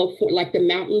 California, like the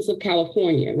mountains of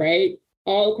California, right?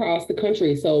 All across the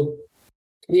country. So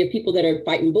we have people that are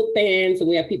fighting book bans, and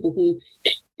we have people who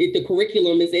the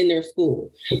curriculum is in their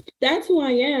school. That's who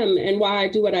I am and why I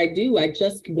do what I do. I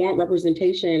just want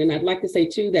representation. And I'd like to say,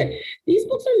 too, that these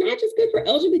books are not just good for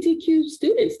LGBTQ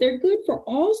students. They're good for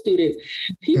all students.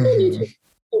 People need to,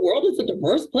 the world is a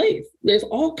diverse place. There's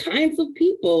all kinds of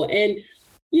people. And,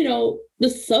 the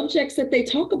subjects that they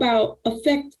talk about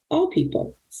affect all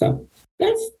people. So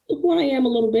that's who I am a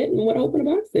little bit and what Open a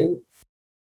Box is.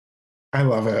 I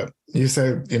love it. You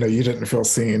said, you didn't feel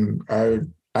seen.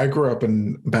 I grew up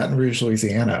in Baton Rouge,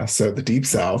 Louisiana, so the Deep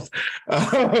South,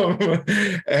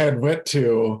 and went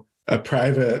to a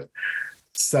private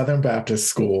Southern Baptist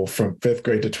school from 5th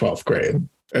grade to 12th grade.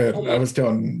 And I was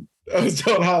doing I was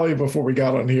telling Holly before we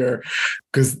got on here,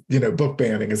 because, book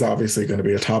banning is obviously going to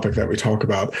be a topic that we talk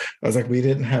about. I was like, we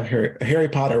didn't have Harry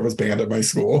Potter was banned at my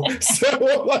school. So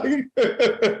like,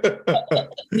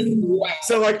 Wow.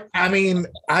 so like, I mean,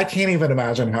 I can't even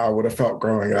imagine how I would have felt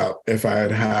growing up if I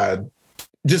had had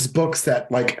just books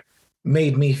that like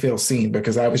made me feel seen,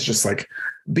 because I was just like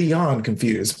beyond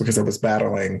confused because I was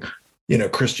battling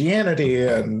Christianity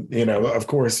and, of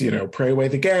course, pray away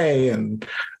the gay. And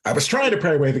I was trying to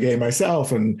pray away the gay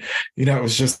myself. And, it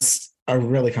was just a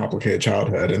really complicated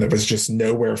childhood. And there was just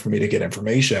nowhere for me to get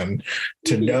information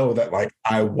to know that like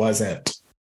I wasn't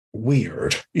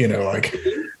weird, like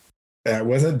I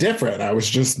wasn't different. I was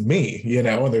just me,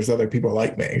 and there's other people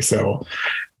like me. So,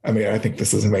 I mean, I think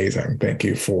this is amazing. Thank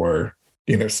you for,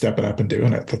 stepping up and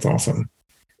doing it. That's awesome.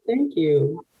 Thank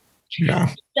you.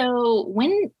 Yeah. So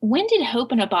when did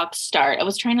Hope in a Box start? I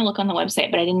was trying to look on the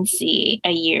website, but I didn't see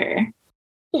a year.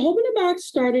 So Hope in a Box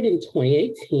started in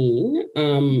 2018.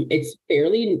 It's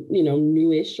fairly,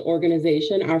 newish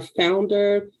organization. Our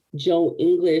founder, Joe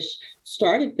English,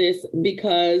 started this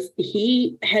because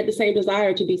he had the same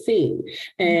desire to be seen.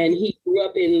 And he grew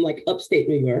up in like upstate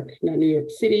New York, not New York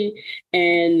City.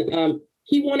 And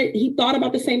he thought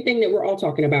about the same thing that we're all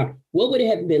talking about. What would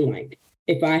it have been like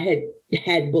if I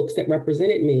had books that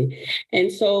represented me? And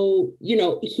so,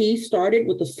 he started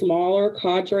with a smaller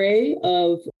cadre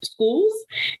of schools.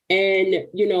 And,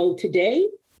 today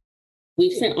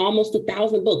we've sent almost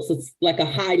 1,000 books. It's like a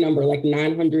high number, like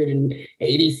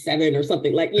 987 or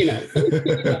something, like,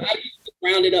 I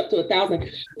rounded up to 1,000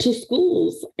 to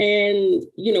schools. And,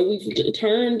 we've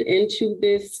turned into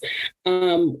this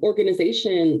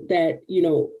organization that,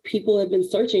 people have been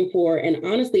searching for. And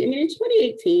honestly, I mean, in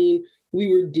 2018, we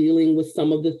were dealing with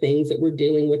some of the things that we're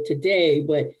dealing with today,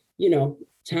 but,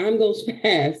 time goes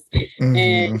fast. Mm-hmm.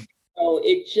 And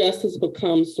it just has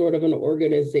become sort of an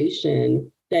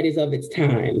organization that is of its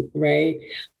time, right?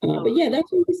 But yeah,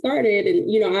 that's when we started.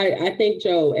 And, I thank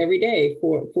Joe every day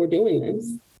for doing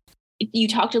this. You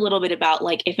talked a little bit about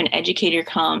like if an educator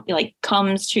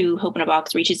comes to Hope in a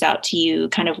Box, reaches out to you,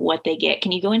 kind of what they get.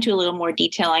 Can you go into a little more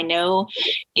detail? I know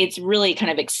it's really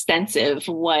kind of extensive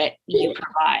what you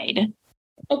provide.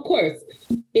 Of course.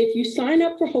 If you sign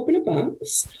up for Hope in a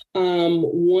Box,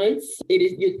 once it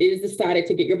is decided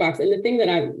to get your box, and the thing that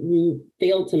I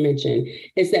failed to mention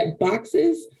is that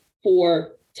boxes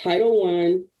for Title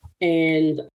I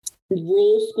and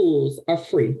rural schools are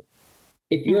free.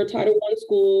 If you're a Title I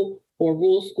school or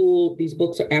rural school, these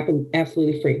books are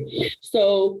absolutely free.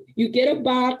 So you get a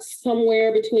box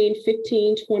somewhere between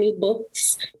 15, 20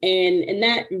 books, and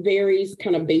that varies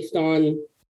kind of based on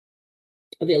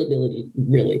availability,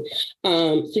 really.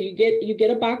 So you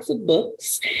get a box of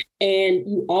books, and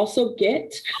you also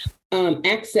get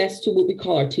access to what we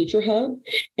call our teacher hub.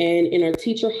 And in our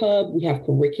teacher hub, we have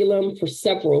curriculum for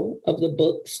several of the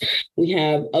books. We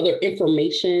have other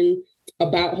information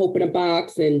about Hope in a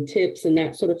Box and tips and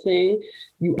that sort of thing.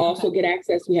 You also get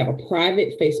access. We have a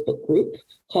private Facebook group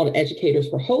called Educators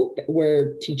for Hope,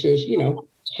 where teachers,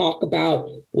 talk about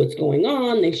what's going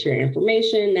on. They share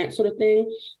information, that sort of thing.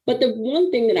 But the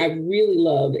one thing that I really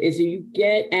love is you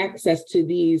get access to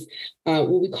these, what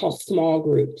we call small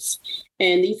groups.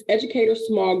 And these educator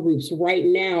small groups right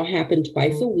now happen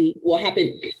twice a week.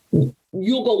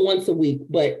 You'll go once a week,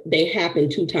 but they happen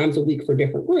 2 times a week for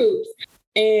different groups.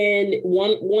 And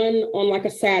one on like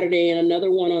a Saturday and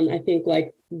another one on, I think,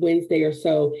 like Wednesday or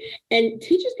so. And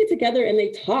teachers get together and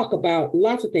they talk about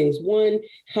lots of things. One,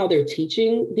 how they're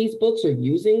teaching these books or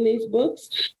using these books,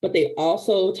 but they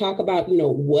also talk about,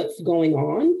 what's going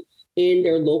on in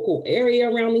their local area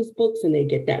around these books, and they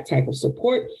get that type of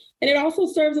support. And it also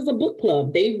serves as a book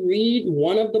club. They read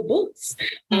one of the books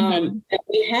that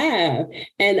we have.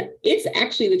 And it's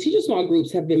actually, the teacher small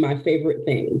groups have been my favorite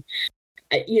thing.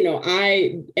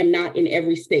 I am not in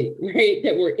every state, right,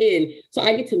 that we're in. So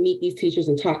I get to meet these teachers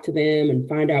and talk to them and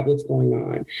find out what's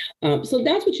going on. So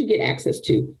that's what you get access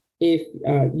to if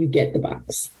you get the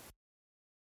box.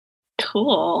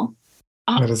 Cool.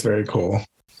 That is very cool.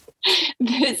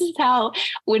 This is how,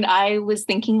 when I was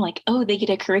thinking like, oh, they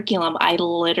get a curriculum, I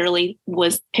literally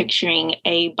was picturing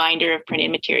a binder of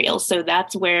printed materials. So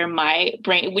that's where my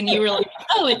brain, when you were like,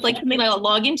 oh, it's like something I'll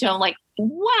log into, I'm like,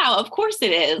 wow, of course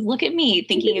it is. Look at me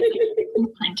thinking it's a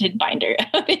printed binder.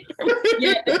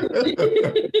 Yeah.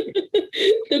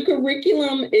 The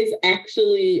curriculum is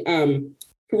actually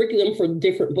curriculum for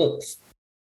different books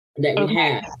that we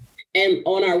have. And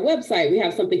on our website, we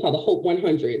have something called the Hope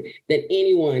 100 that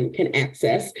anyone can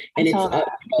access. And it's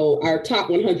our top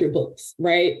 100 books,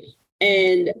 right?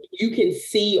 And you can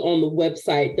see on the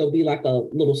website, there'll be like a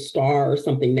little star or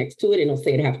something next to it, and it'll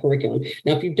say it have curriculum.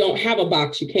 Now, if you don't have a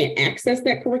box, you can't access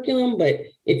that curriculum. But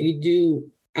if you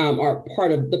do are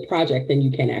part of the project, then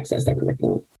you can access that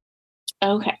curriculum.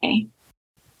 Okay.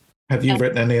 Have you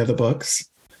written any of the books?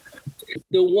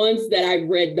 The ones that I've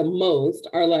read the most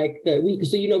are like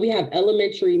we have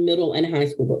elementary, middle, and high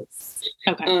school books.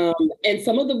 Okay. And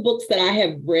some of the books that I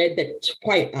have read that,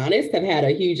 quite honest, have had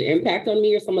a huge impact on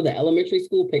me are some of the elementary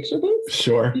school picture books.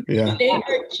 Sure. Yeah. They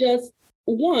are just,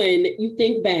 one, you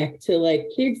think back to like,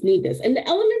 kids need this. And the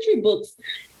elementary books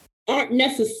aren't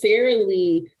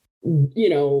necessarily,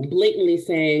 blatantly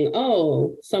saying,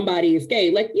 oh, somebody is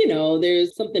gay. Like,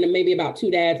 there's something maybe about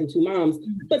two dads and two moms.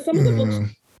 But some of the books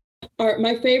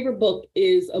my favorite book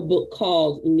is a book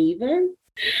called Neither.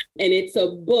 And it's a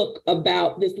book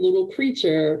about this little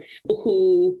creature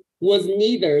who was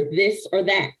neither this or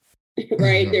that,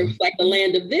 right? There was like the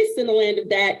land of this and the land of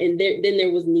that. And then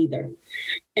there was neither.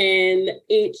 And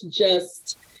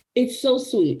it's so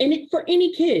sweet. And for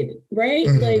any kid, right?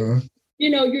 Like,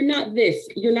 you're not this,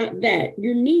 you're not that,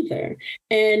 you're neither.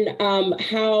 And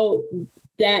how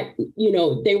that,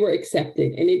 they were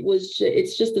accepted. And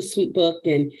it's just a sweet book.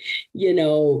 And,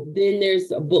 then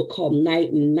there's a book called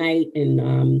Night and Night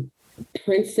and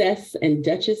Princess and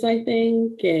Duchess, I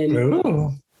think. And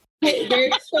those,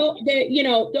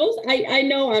 I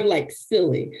know I'm like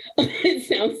silly. It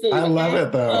sounds silly. I love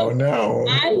it though. No.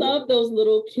 I love those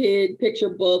little kid picture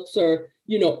books or,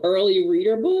 early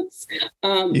reader books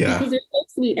because they're so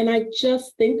sweet. And I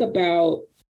just think about,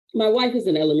 my wife is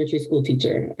an elementary school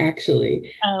teacher,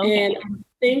 actually. Oh, okay. And I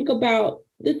think about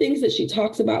the things that she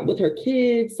talks about with her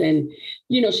kids. And,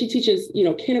 she teaches,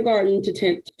 kindergarten to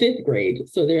 5th grade.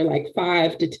 So they're like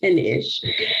 5 to 10-ish.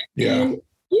 Yeah. And,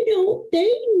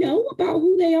 they know about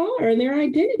who they are and their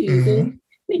identities. And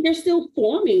I mean, they're still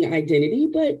forming identity,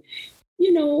 but,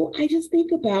 I just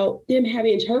think about them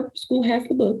having, her school has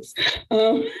the books.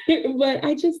 But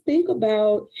I just think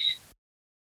about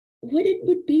what it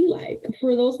would be like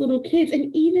for those little kids,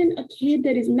 and even a kid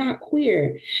that is not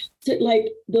queer, to like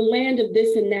the land of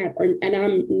this and that, and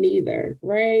I'm neither,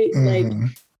 right? Like,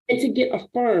 and to get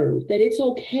affirmed that it's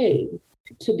okay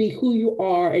to be who you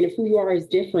are, and if who you are is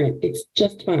different, it's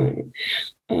just fine.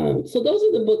 So those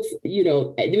are the books,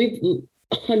 we've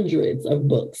hundreds of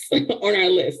books on our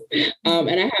list, and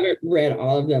I haven't read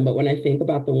all of them, but when I think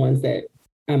about the ones that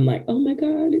I'm like, oh my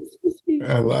God, it's so sweet.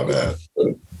 I love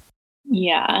it.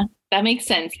 Yeah, that makes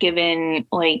sense, given,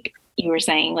 like you were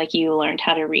saying, like you learned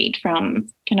how to read from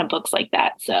kind of books like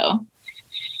that. So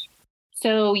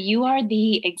you are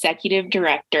the executive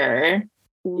director.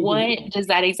 What does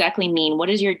that exactly mean? What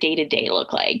does your day-to-day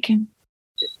look like?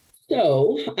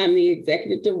 So I'm the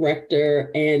executive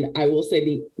director, and I will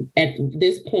say at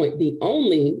this point, the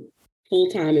only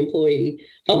full-time employee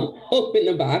Open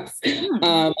the Box.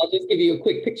 I'll just give you a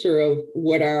quick picture of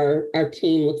what our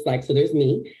team looks like. So there's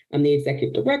me, I'm the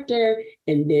executive director,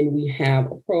 and then we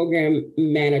have a program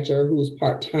manager who's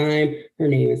part-time. Her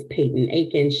name is Peyton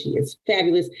Aiken. She is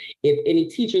fabulous. If any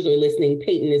teachers are listening,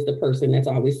 Peyton is the person that's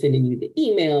always sending you the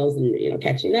emails and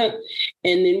catching up.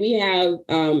 And then we have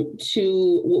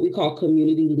two what we call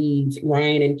community leads,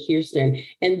 Ryan and Kirsten,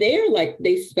 and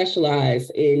they specialize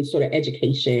in sort of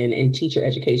education and teacher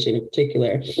education in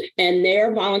particular. And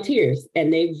they're volunteers,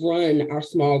 and they've run our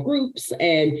small groups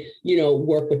and,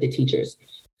 work with the teachers.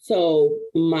 So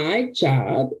my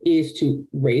job is to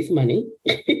raise money.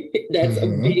 That's a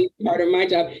big part of my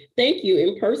job. Thank you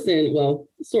in person. Well,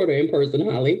 sort of in person,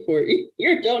 Holly, for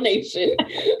your donation.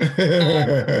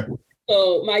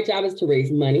 So my job is to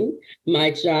raise money.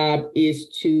 My job is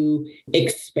to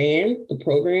expand the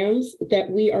programs that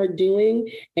we are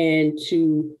doing and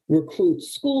to recruit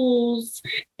schools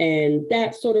and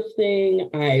that sort of thing.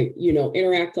 I,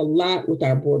 interact a lot with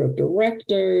our board of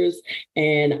directors,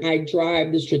 and I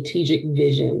drive the strategic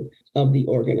vision of the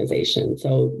organization.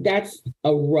 So that's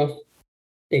a rough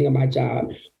thing of my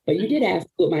job. But you did ask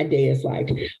what my day is like.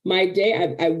 My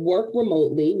day, I work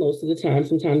remotely most of the time.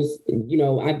 Sometimes,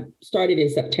 I started in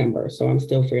September, so I'm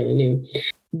still fairly new.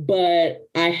 But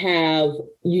I have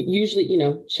usually,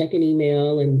 checking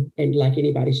email and like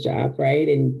anybody's job, right?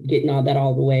 And getting all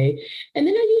the way. And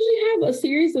then I usually have a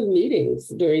series of meetings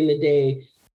during the day.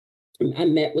 I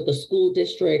met with the school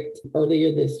district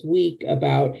earlier this week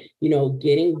about,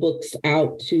 getting books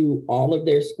out to all of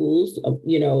their schools. A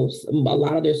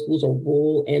lot of their schools are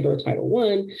rural and or Title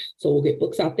I. So we'll get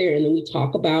books out there. And then we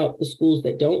talk about the schools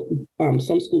that don't.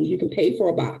 Some schools you can pay for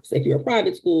a box. If you're a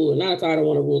private school or not a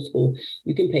Title I or rural school,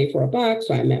 you can pay for a box.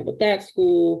 So I met with that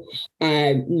school.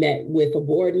 I met with a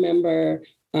board member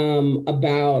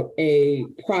about a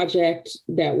project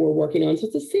that we're working on. So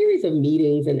it's a series of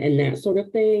meetings and that sort of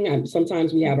thing.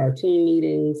 Sometimes we have our team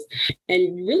meetings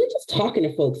and really just talking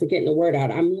to folks and getting the word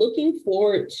out. I'm looking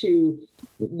forward to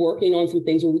working on some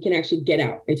things where we can actually get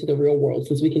out into the real world,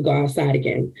 since we can go outside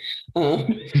again,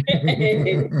 and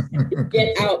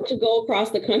get out to go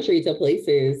across the country to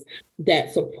places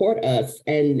that support us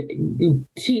and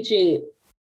teaching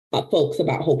folks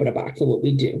about Hope in a Box and what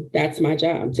we do. That's my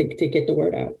job, to get the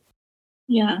word out.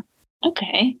 Yeah.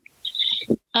 Okay.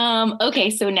 Okay,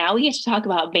 so now we get to talk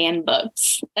about banned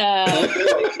books.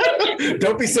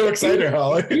 Don't be so excited,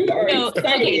 Holly. You are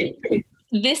excited. Okay.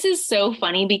 This is so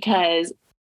funny because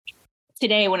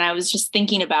today, when I was just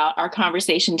thinking about our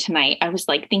conversation tonight, I was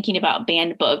like thinking about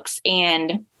banned books.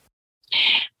 And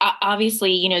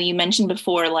obviously, you mentioned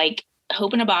before, like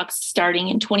Hope in a Box starting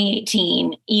in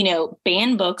 2018,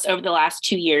 banned books over the last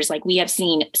 2 years, like we have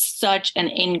seen such an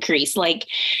increase, like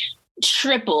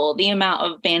triple the amount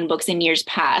of banned books in years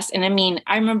past. And I mean,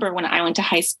 I remember when I went to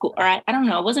high school, or I don't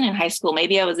know, I wasn't in high school.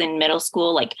 Maybe I was in middle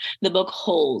school. Like the book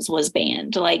Holes was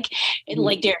banned. Like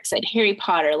Derek said, Harry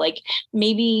Potter, like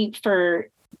maybe for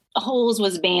Holes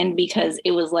was banned because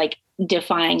it was like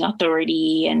defying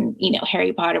authority and,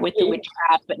 Harry Potter with the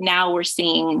witchcraft. But now we're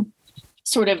seeing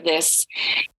sort of this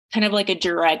kind of like a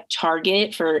direct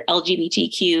target for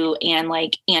LGBTQ and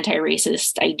like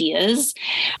anti-racist ideas.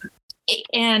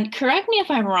 And correct me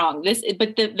if I'm wrong,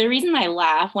 but the reason I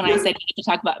laugh when I said we need to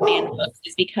talk about banned books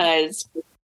is because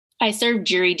I served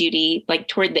jury duty like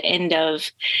toward the end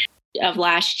of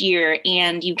last year,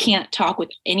 and you can't talk with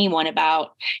anyone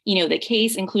about, the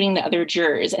case, including the other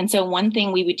jurors. And so one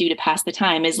thing we would do to pass the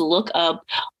time is look up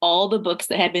all the books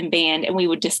that had been banned, and we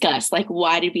would discuss, like,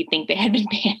 why did we think they had been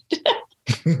banned?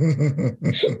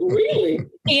 Really?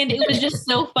 And it was just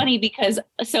so funny because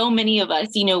so many of us,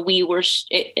 we were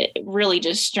really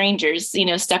just strangers,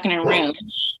 stuck in a room.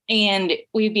 And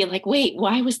we'd be like, wait,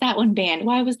 why was that one banned?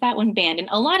 Why was that one banned? And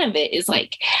a lot of it is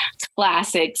like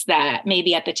classics that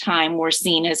maybe at the time were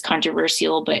seen as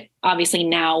controversial, but obviously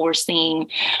now we're seeing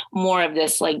more of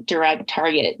this like direct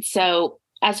target. So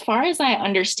as far as I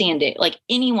understand it, like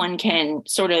anyone can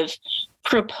sort of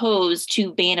propose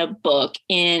to ban a book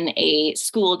in a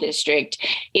school district.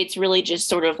 It's really just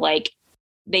sort of like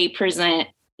they present,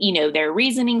 their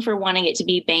reasoning for wanting it to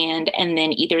be banned, and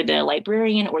then either the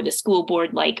librarian or the school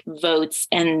board like votes,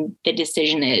 and the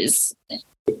decision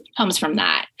comes from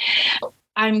that.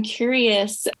 I'm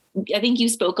curious, I think you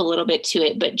spoke a little bit to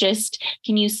it, but just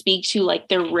can you speak to like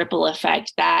the ripple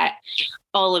effect that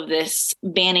all of this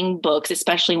banning books,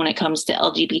 especially when it comes to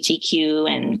LGBTQ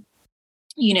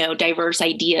and diverse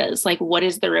ideas, like what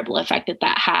is the ripple effect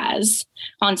that has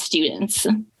on students?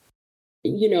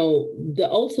 The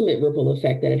ultimate ripple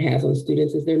effect that it has on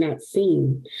students is they're not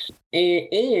seen,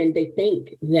 and they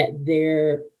think that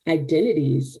their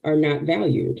identities are not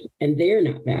valued, and they're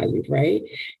not valued, right?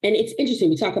 And it's interesting.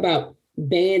 We talk about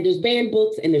there's banned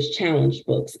books and there's challenged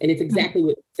books. And it's exactly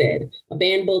what you said. A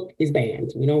banned book is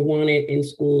banned. We don't want it in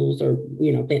schools or,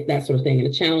 that sort of thing. And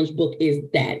a challenged book is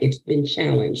that it's been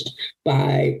challenged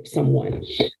by someone.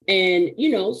 And,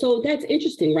 so that's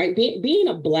interesting, right? Being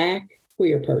a Black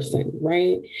queer person,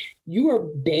 right? You are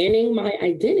banning my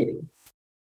identity.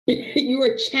 You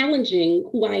are challenging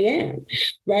who I am,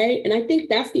 right? And I think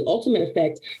that's the ultimate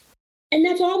effect. And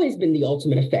that's always been the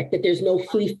ultimate effect, that there's no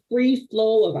free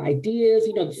flow of ideas,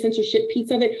 the censorship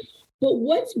piece of it. But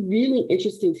what's really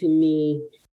interesting to me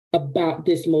about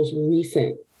this most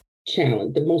recent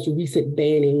challenge, the most recent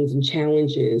bannings and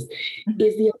challenges,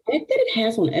 is the effect that it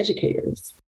has on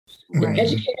educators. Right.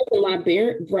 Educators and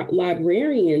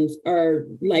librarians are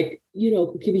like,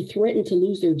 could be threatened to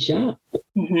lose their job.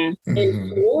 Mm-hmm.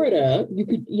 In Florida, you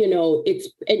could,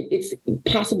 it's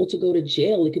possible to go to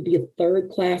jail. It could be a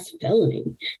third-class felony,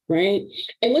 right?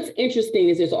 And what's interesting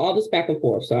is there's all this back and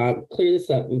forth. So I'll clear this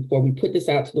up before we put this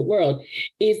out to the world,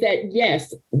 is that,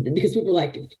 yes, because people are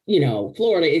like,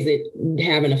 Florida isn't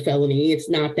having a felony. It's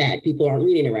not that. People aren't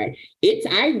reading it right.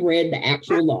 I read the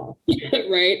actual law,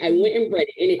 right? I went and read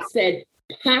it, and it said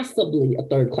possibly a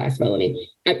third-class felony.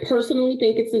 I personally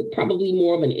think it's probably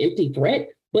more of an empty threat,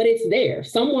 but it's there.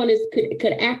 Someone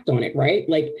could act on it, right?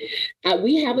 Like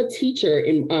we have a teacher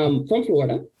from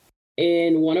Florida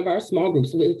in one of our small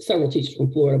groups. We have several teachers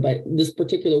from Florida, but this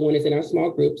particular one is in our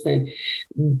small groups. And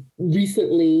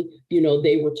recently,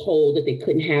 they were told that they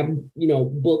couldn't have,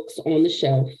 books on the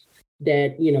shelf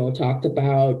that, talked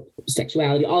about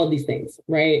sexuality, all of these things,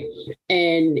 right?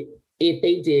 And if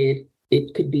they did,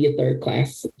 it could be a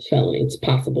third-class felony. It's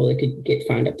possible it could get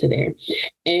fined up to there.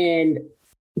 And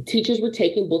teachers were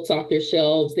taking books off their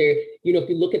shelves. They're, if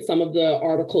you look at some of the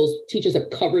articles, teachers have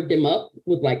covered them up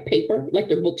with like paper, like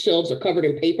their bookshelves are covered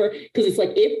in paper. Because it's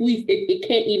like, it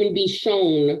can't even be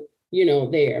shown,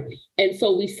 there. And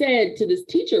so we said to this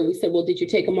teacher, we said, well, did you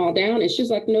take them all down? And she's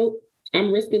like, nope,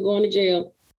 I'm risking going to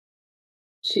jail.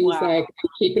 She's like, I'm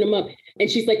keeping them up. And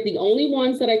she's like, the only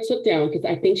ones that I took down, because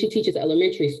I think she teaches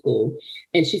elementary school.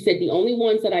 And she said, the only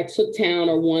ones that I took down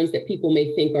are ones that people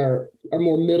may think are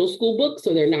more middle school books.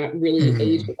 So they're not really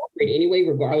age appropriate anyway,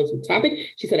 regardless of the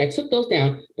topic. She said, I took those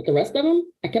down, but the rest of them,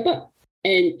 I kept up.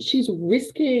 And she's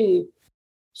risking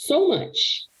so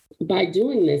much by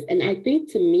doing this. And I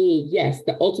think, to me, yes,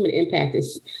 the ultimate impact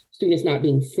is students not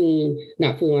being seen,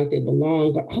 not feeling like they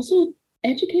belong, but also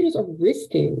educators are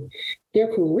risking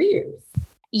their careers.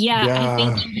 Yeah, I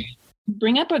think you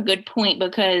bring up a good point,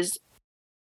 because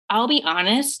I'll be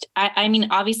honest. I mean,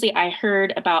 obviously I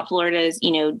heard about Florida's,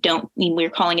 we're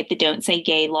calling it the Don't Say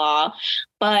Gay law,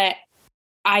 but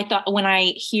I thought, when I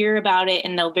hear about it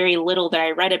and the very little that I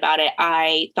read about it,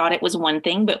 I thought it was one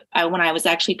thing. But when I was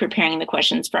actually preparing the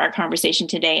questions for our conversation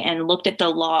today and looked at the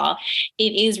law,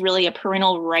 it is really a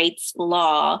parental rights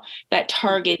law that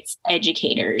targets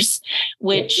educators,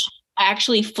 which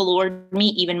actually floored me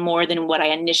even more than what I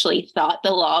initially thought the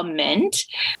law meant.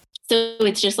 So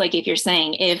it's just like, if you're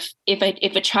saying, if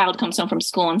a child comes home from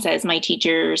school and says, my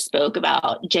teacher spoke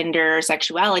about gender or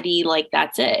sexuality, like,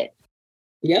 that's it.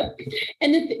 Yep.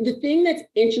 And the thing that's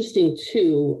interesting,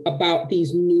 too, about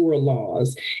these newer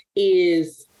laws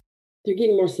is they're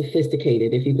getting more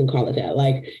sophisticated, if you can call it that.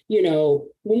 Like,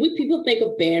 when people think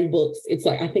of banned books, it's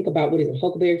like, I think about, what is it,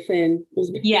 Huckleberry Finn?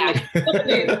 Yeah. Like,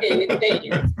 Huckleberry Finn is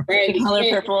banned, right? The color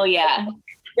purple, yeah.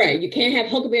 Right. You can't have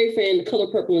Huckleberry Finn, the color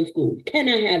purple in school. You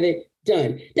cannot have it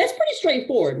done. That's pretty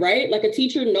straightforward, right? Like, a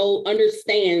teacher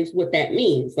understands what that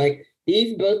means. Like,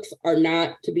 these books are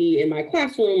not to be in my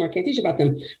classroom, or I can't teach about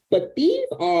them. But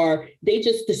they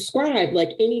just describe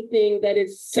like anything that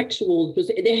is sexual.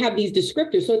 They have these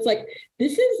descriptors. So it's like,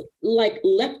 this is like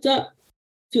left up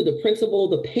to the principal,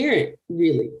 the parent,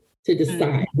 really, to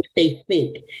decide what they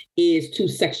think is too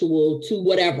sexual, to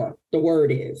whatever the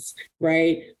word is,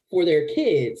 right, for their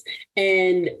kids.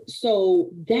 And so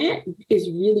that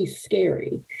is really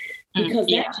scary, because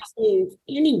that just means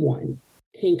anyone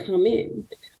can come in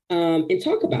and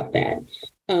talk about that.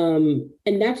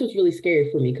 And that's what's really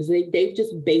scary for me, because they've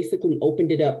just basically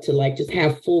opened it up to like just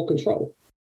have full control.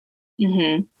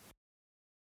 Mm-hmm.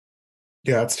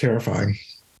 Yeah, it's terrifying.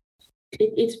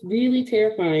 It's really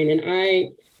terrifying.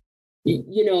 And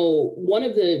one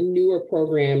of the newer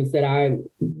programs that I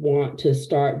want to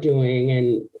start doing,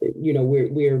 and,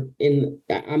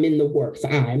 I'm in the works.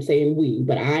 I'm saying we,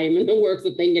 but I am in the works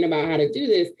of thinking about how to do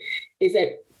this, is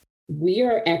that we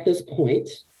are at this point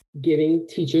giving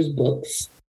teachers books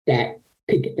that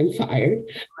could get them fired,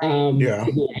 could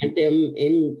land them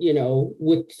in,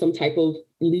 with some type of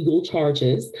legal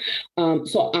charges.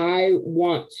 So I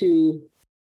want to,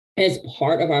 as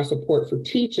part of our support for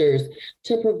teachers,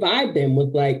 to provide them with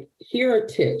like, here are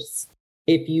tips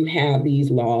if you have these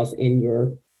laws in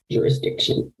your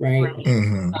jurisdiction, right?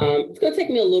 Mm-hmm. It's going to take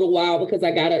me a little while, because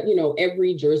I got to,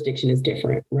 every jurisdiction is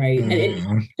different, right? Mm-hmm.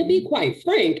 And to be quite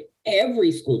frank,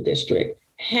 every school district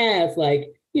has like,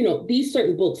 these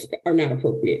certain books are not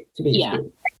appropriate to be in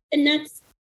school. And that's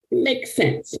makes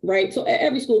sense, right? So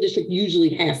every school district usually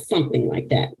has something like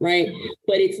that, right?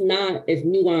 But it's not as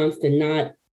nuanced and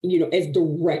not, as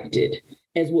directed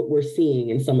as what we're seeing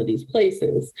in some of these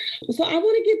places. So I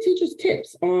want to give teachers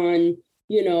tips on,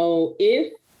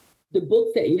 if the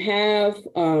books that you have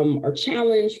are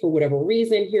challenged for whatever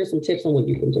reason, here's some tips on what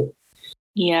you can do.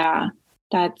 Yeah.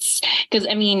 That's because,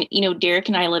 Derek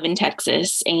and I live in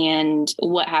Texas, and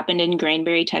what happened in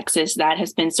Granbury, Texas, that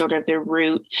has been sort of the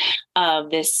root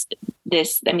of this,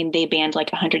 they banned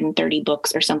like 130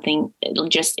 books or something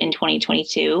just in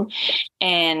 2022.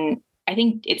 And I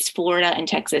think it's Florida and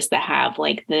Texas that have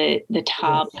like the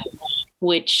top,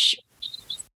 which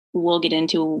we'll get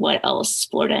into what else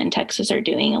Florida and Texas are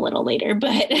doing a little later.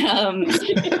 But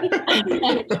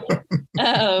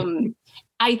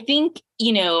I think,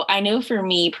 I know for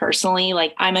me personally,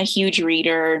 like, I'm a huge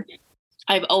reader.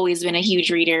 I've always been a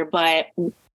huge reader, but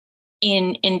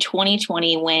in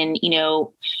 2020, when,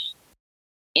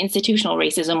 institutional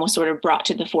racism was sort of brought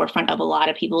to the forefront of a lot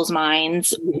of people's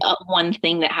minds, one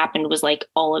thing that happened was like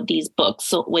all of these books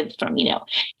from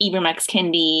Ibram X.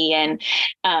 Kendi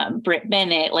and Britt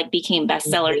Bennett like became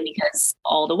bestsellers because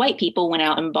all the white people went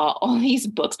out and bought all these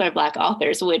books by Black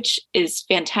authors, which is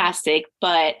fantastic.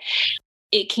 But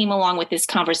it came along with this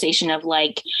conversation of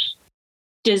like,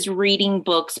 does reading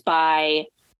books by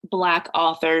Black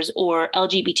authors or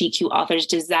LGBTQ authors,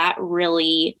 does that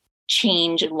really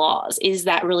change laws? Is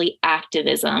that really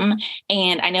activism?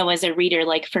 And I know as a reader,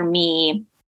 like for me,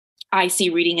 I see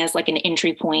reading as like an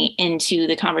entry point into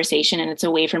the conversation, and it's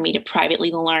a way for me to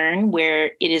privately learn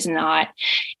where it is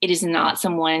not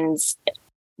someone's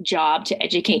job to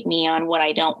educate me on what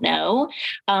I don't know.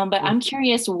 But I'm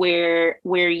curious where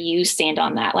you stand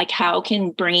on that. Like, how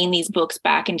can bringing these books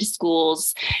back into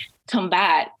schools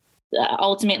combat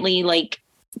ultimately like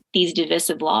these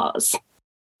divisive laws?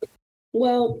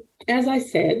 Well, as I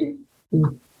said,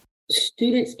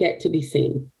 students get to be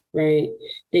seen, right?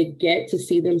 They get to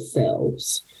see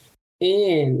themselves.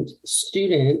 And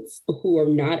students who are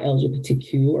not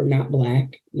LGBTQ or not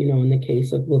Black, in the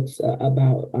case of books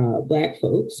about Black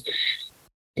folks,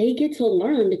 they get to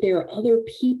learn that there are other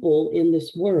people in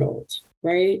this world,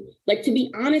 right? Like, to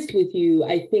be honest with you,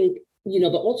 I think, the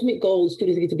ultimate goal is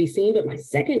students get to be seen. But my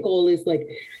second goal is like,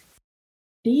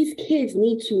 these kids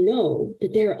need to know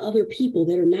that there are other people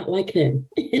that are not like them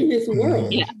in this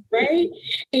world, right?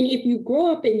 And if you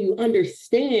grow up and you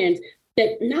understand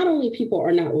that not only people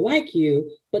are not like you,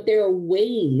 but there are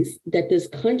ways that this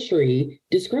country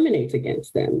discriminates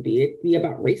against them, be it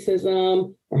about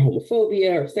racism or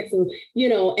homophobia or sexism,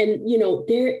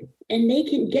 and they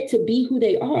can get to be who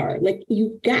they are. Like,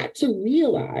 you've got to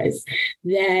realize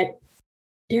that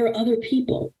there are other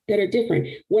people that are different.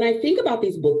 When I think about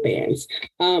these book bans,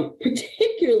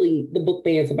 particularly the book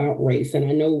bans about race, and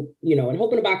I know, in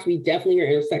Hope in a Box, we definitely are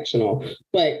intersectional,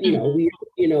 but, we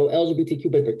LGBTQ,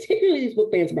 but particularly these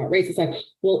book bans about race, it's like,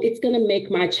 well, it's going to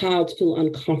make my child feel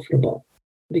uncomfortable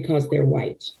because they're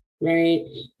white, right?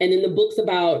 And then the books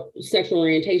about sexual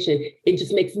orientation, it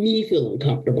just makes me feel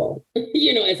uncomfortable,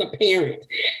 as a parent.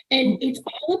 And it's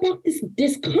all about this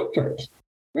discomfort.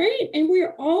 Right. And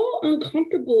we're all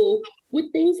uncomfortable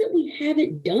with things that we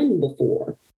haven't done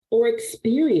before or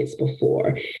experienced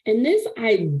before. And this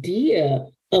idea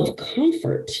of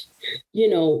comfort,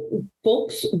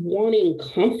 folks wanting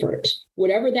comfort,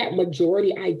 whatever that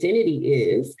majority identity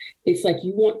is, it's like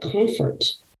you want comfort.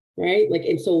 Right. Like,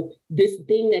 and so this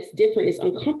thing that's different is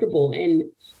uncomfortable. And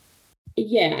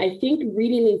yeah, I think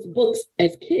reading these books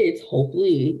as kids,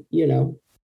 hopefully,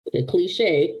 the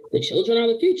cliche, the children are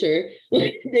the future,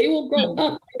 they will grow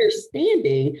up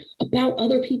understanding about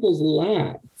other people's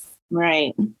lives.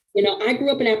 Right. I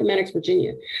grew up in Appomattox,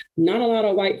 Virginia. Not a lot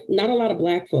of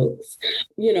Black folks,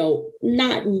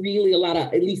 not really a lot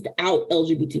of at least out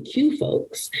LGBTQ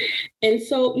folks. And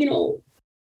so,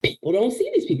 people don't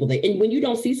see these people. And when you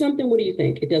don't see something, what do you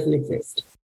think? It doesn't exist.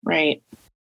 Right.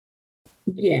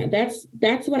 Yeah, that's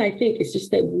what I think. It's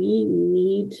just that we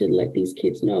need to let these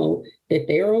kids know that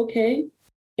they're okay,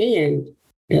 and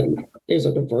that there's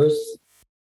a diverse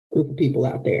group of people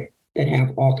out there that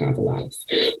have all kinds of lives.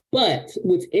 But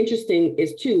what's interesting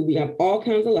is, too, we have all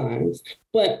kinds of lives,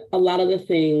 but a lot of the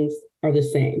things are the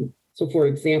same. So, for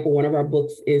example, one of our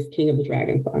books is King of the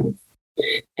Dragonflies.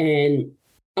 And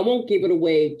I won't give it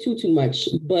away too much,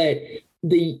 but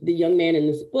the young man in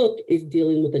this book is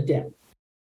dealing with a death.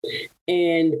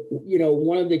 And,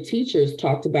 one of the teachers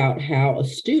talked about how a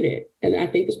student, and I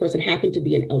think this person happened to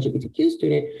be an LGBTQ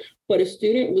student, but a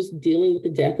student was dealing with the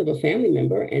death of a family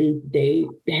member, and they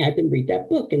had them read that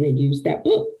book, and they used that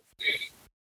book.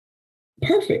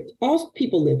 Perfect. All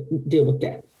people deal with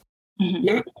death.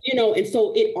 Not, and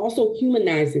so it also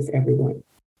humanizes everyone.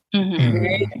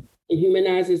 Right? It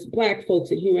humanizes Black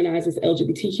folks. It humanizes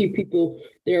LGBTQ people.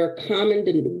 There are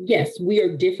yes, we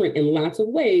are different in lots of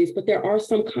ways, but there are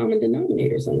some common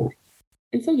denominators in life.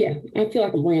 And so, yeah, I feel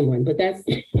like I'm rambling, but that's...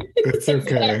 It's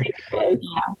okay.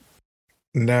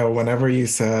 No, whenever you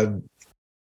said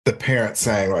the parent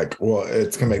saying like, well,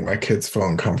 it's going to make my kids feel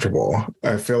uncomfortable,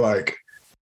 I feel like,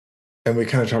 and we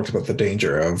kind of talked about the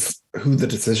danger of who the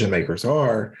decision makers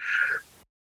are.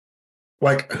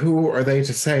 Like, who are they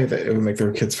to say that it would make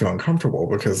their kids feel uncomfortable?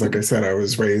 Because, like I said, I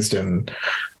was raised in,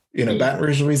 Baton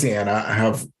Rouge, Louisiana. I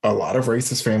have a lot of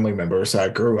racist family members. So I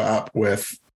grew up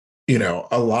with,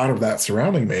 a lot of that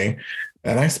surrounding me.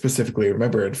 And I specifically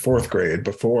remember in fourth grade,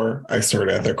 before I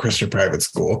started at the Christian private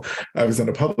school, I was in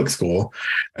a public school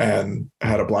and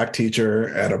had a Black teacher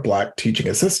and a Black teaching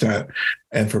assistant.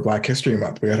 And for Black History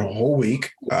Month, we had a whole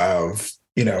week of,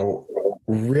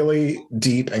 really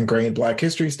deep ingrained Black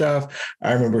history stuff.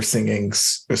 I remember singing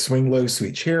Swing Low,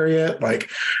 Sweet Chariot. Like,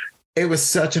 it was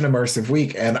such an immersive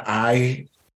week. And I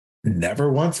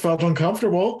never once felt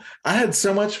uncomfortable. I had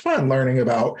so much fun learning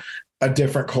about a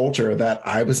different culture that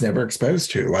I was never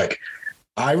exposed to. Like,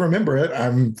 I remember it.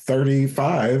 I'm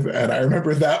 35, and I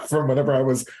remember that from whenever I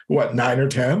was, 9 or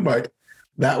 10. Like,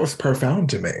 that was profound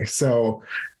to me. So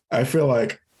I feel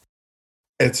like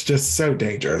it's just so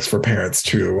dangerous for parents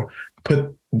to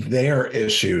put their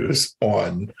issues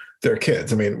on their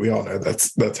kids. I mean, we all know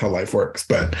that's how life works,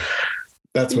 but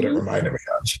that's what it reminded me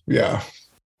of. Yeah.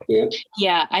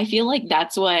 Yeah. I feel like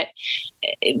that's what,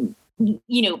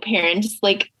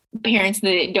 parents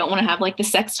that don't want to have like the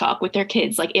sex talk with their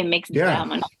kids, like it makes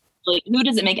them uncomfortable. Like, who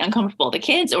does it make uncomfortable, the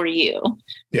kids or you?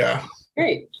 Yeah.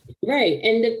 Right.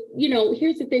 And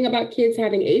here's the thing about kids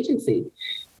having agency.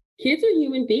 Kids are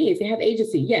human beings. They have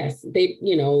agency. Yes, they,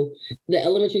 the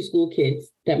elementary school kids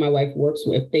that my wife works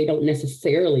with, they don't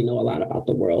necessarily know a lot about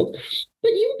the world, but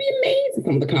you would be amazed at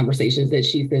some of the conversations that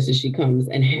she says as she comes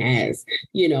and has,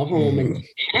 home and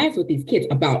has with these kids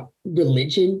about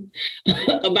religion,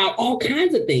 about all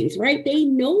kinds of things, right? They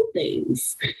know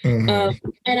things. And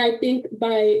I think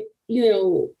by,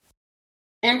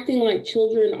 acting like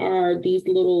children are these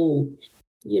little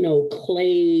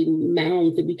clay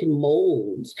mounds that we can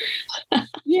mold.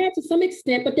 Yeah, to some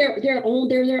extent, but they're their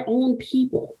own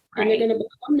people. And they're going to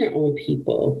become their own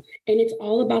people. And it's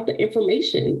all about the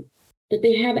information that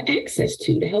they have access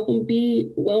to help them be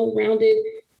well-rounded,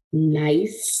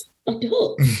 nice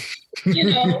adults.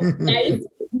 Nice,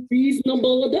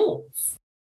 reasonable adults.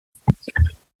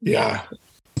 Yeah.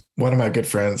 One of my good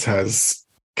friends has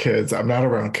kids. I'm not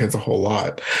around kids a whole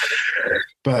lot,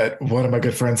 but one of my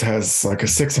good friends has like a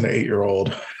 6 and an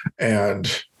 8-year-old,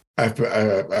 and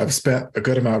I've spent a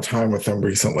good amount of time with them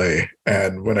recently.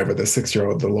 And whenever the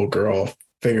 6-year-old, the little girl,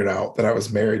 figured out that I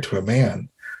was married to a man,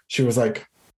 she was like,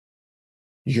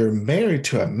 "You're married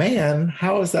to a man?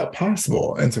 How is that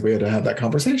possible?" And so we had to have that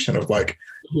conversation of like,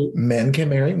 men can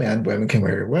marry men, women can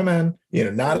marry women.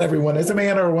 Not everyone is a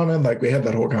man or a woman. Like, we had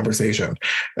that whole conversation.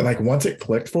 And like, once it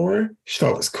clicked for her, she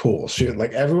thought it was cool. She,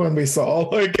 like, everyone we saw,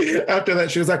 like, after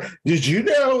that, she was like, "Did you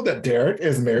know that Derek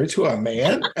is married to a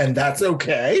man and that's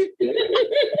okay?"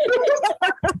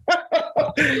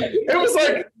 It was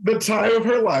like the time of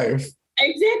her life.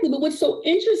 Exactly. But what's so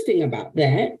interesting about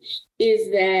that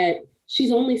is that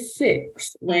she's only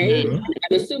 6, right? I'm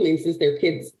assuming, since they're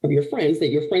kids of your friends, that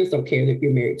your friends don't care that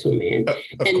you're married to a man. Of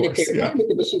course, that they're fine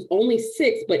with it, but she's only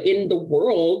 6. But in the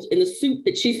world, in the soup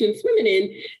that she's been swimming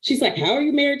in, she's like, "How are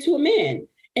you married to a man?"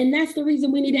 And that's the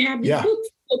reason we need to have these books.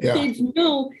 So kids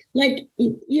know, like,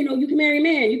 you can marry a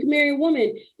man, you can marry a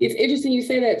woman. It's interesting you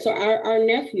say that. So our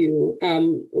nephew,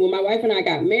 when my wife and I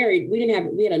got married, we had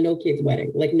a no kids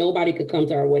wedding. Like, nobody could come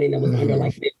to our wedding that was under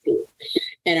like 15.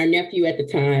 And our nephew at the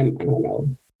time, I don't know,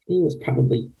 he was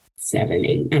probably 7,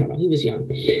 8. I don't know. He was young.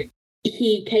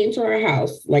 He came to our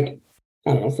house, like,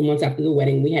 I don't know, some months after the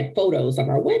wedding. We had photos of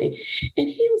our wedding. And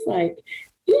he was like,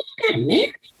 "You got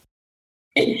married?"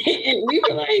 And we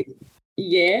were like,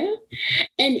 "Yeah."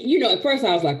 And, at first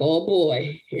I was like, "Oh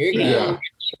boy, here you go."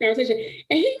 Conversation.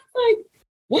 And he was like,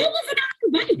 "Why wasn't I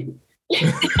invited?"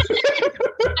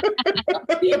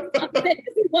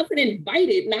 He wasn't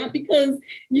invited, not because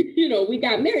we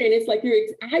got married. And it's like,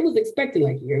 I was expecting,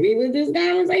 like, here we with this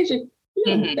conversation.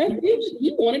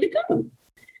 He wanted to come.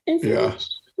 And so we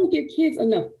don't give kids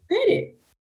enough credit.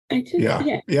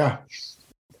 Yeah,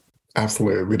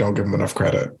 absolutely. We don't give them enough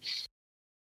credit.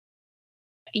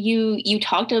 You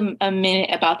talked a minute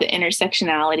about the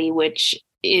intersectionality, which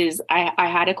is, I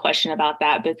had a question about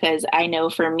that, because I know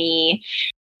for me,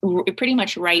 pretty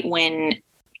much right when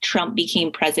Trump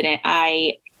became president,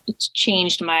 I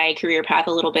changed my career path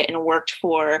a little bit and worked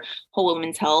for Whole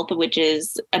Women's Health, which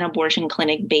is an abortion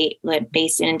clinic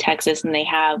based in Texas. And they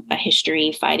have a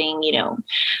history fighting,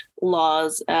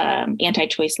 laws,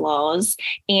 anti-choice laws.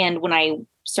 And when I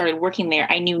started working there,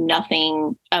 I knew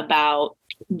nothing about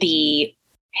the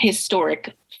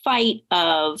historic fight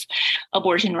of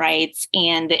abortion rights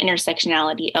and the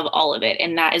intersectionality of all of it.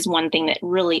 And that is one thing that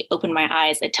really opened my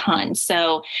eyes a ton.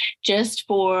 So just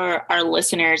for our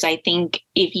listeners, I think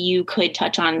if you could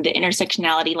touch on the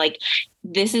intersectionality, like,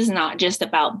 this is not just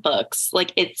about books.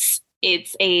 Like, it's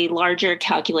a larger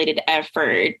calculated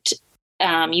effort.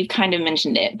 You've kind of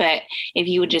mentioned it, but if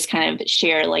you would just kind of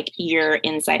share like your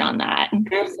insight on that.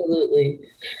 Absolutely.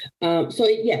 So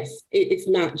yes, it's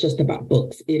not just about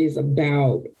books. It is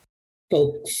about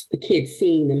folks, the kids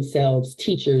seeing themselves,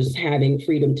 teachers having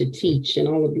freedom to teach and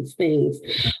all of these things.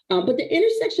 But the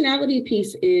intersectionality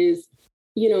piece is,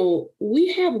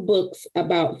 we have books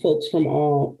about folks from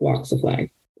all walks of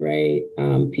life, right?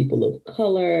 People of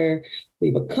color. We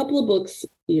have a couple of books,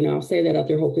 I'll say that out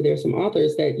there. Hopefully there's some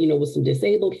authors that, with some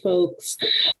disabled folks.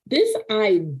 This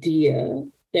idea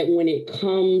that when it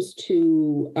comes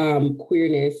to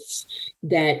queerness,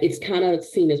 that it's kind of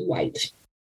seen as white,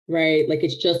 right? Like,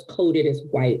 it's just coded as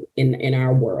white in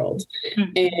our world.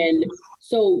 And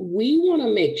So we want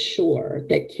to make sure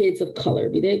that kids of color,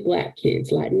 be they Black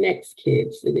kids, Latinx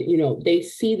kids, they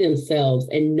see themselves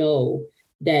and know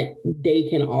that they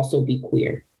can also be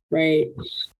queer, right?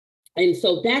 And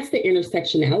so that's the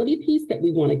intersectionality piece that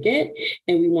we want to get.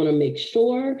 And we want to make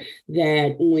sure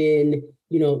that when,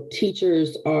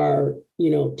 teachers are,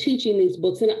 teaching these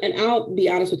books, and I'll be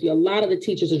honest with you, a lot of the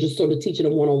teachers are just sort of teaching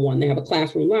them one-on-one. They have a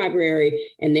classroom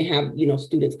library and they have,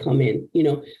 students come in,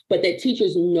 but that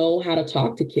teachers know how to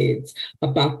talk to kids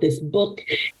about this book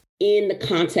in the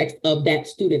context of that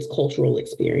student's cultural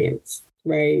experience.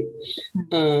 Right.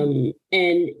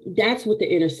 And that's what the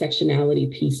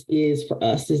intersectionality piece is for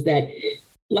us, is that,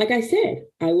 like I said,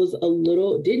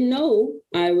 didn't know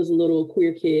I was a little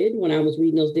queer kid when I was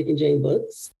reading those Dick and Jane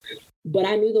books, but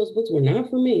I knew those books were not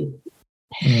for me.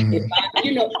 Even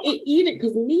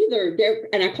because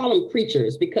and I call them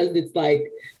creatures because it's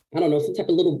like, I don't know, some type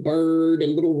of little bird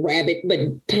and little rabbit, but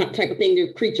type of thing,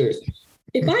 they're creatures.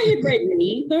 If I had read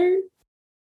neither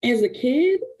as a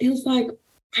kid, it was like,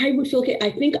 I would feel okay. I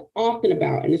think often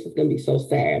about, and this is going to be so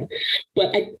sad,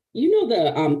 but the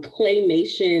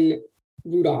claymation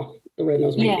Rudolph, the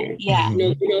red-nosed reindeer. Yeah.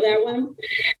 You know that one?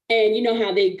 And you know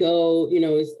how they go,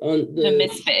 it's on the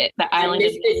Misfit, the island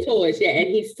of Misfit toys. Yeah. And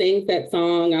he sings that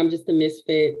song, I'm just a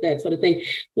misfit, that sort of thing.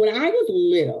 When I was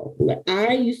little,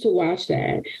 I used to watch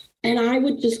that and I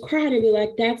would just cry and be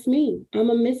like, that's me.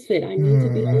 I'm a misfit. I need to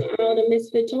be on the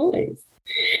misfit toys.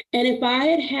 And if I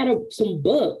had some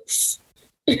books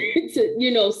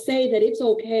to, say that it's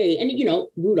okay. And,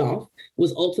 Rudolph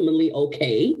was ultimately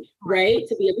okay, right?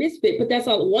 To be a misfit, but that's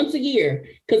all once a year,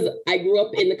 because I grew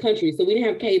up in the country. So we didn't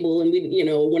have cable. And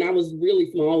when I was really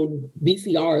small,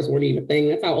 VCRs weren't even a thing.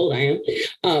 That's how old I am.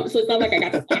 So it's not like I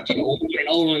got to watch it over and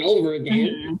over and over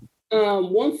again.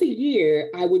 Once a year,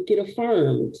 I would get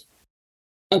affirmed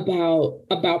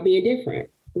about being different.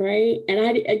 Right. And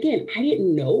I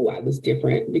didn't know I was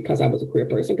different because I was a queer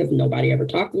person, because nobody ever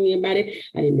talked to me about it.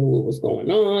 I didn't know what was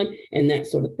going on and that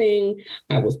sort of thing.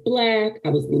 I was Black. I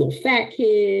was a little fat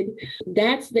kid.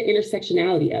 That's the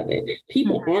intersectionality of it.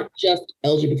 People aren't just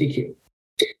LGBTQ.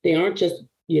 They aren't just,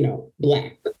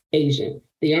 Black, Asian.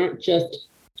 They aren't just,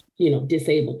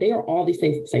 disabled. They are all these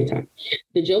things at the same time.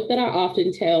 The joke that I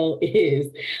often tell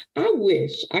is, I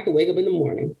wish I could wake up in the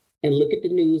morning and look at the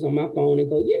news on my phone and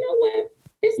go, you know what?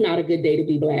 It's not a good day to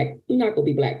be Black. I'm not going to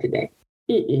be Black today.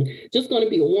 Just going to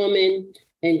be a woman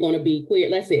and going to be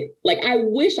queer. That's it. Like, I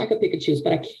wish I could pick and choose,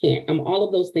 but I can't. I'm all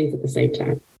of those things at the same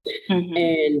time.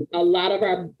 And a lot of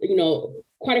our,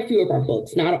 quite a few of our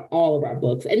books, not all of our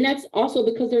books. And that's also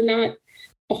because they're not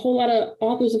a whole lot of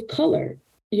authors of color,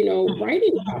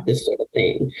 writing about this sort of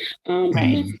thing. And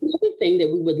that's another thing that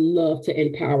we would love to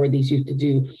empower these youth to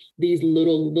do. The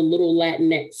little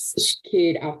Latinx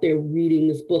kid out there reading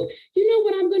this book. You know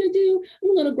what I'm going to do?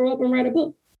 I'm going to grow up and write a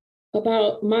book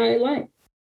about my life.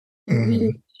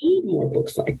 We need more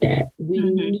books like that. We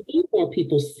need more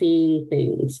people seeing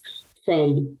things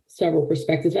from several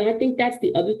perspectives. And I think that's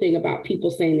the other thing about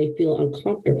people saying they feel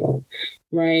uncomfortable,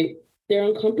 right? They're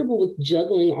uncomfortable with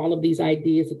juggling all of these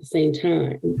ideas at the same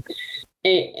time.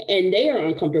 And they are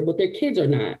uncomfortable, but their kids are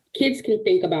not. Kids can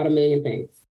think about a million things,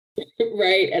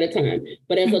 right, at a time.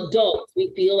 But as adults,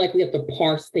 we feel like we have to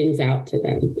parse things out to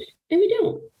them. And we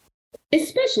don't,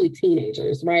 especially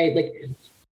teenagers, right? Like,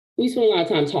 we spend a lot of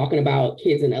time talking about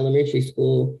kids in elementary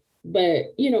school, but,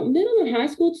 middle and high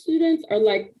school students are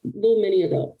like little mini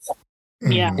adults.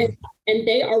 Yeah. And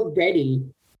they are ready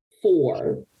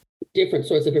for different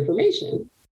sorts of information.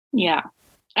 Yeah.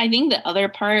 I think the other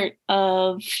part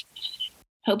of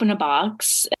Hope in a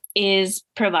Box is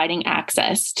providing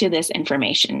access to this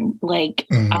information. Like,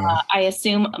 I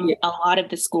assume a lot of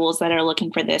the schools that are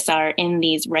looking for this are in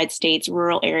these red states,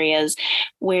 rural areas,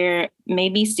 where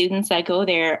maybe students that go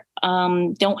there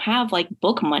don't have like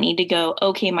book money to go,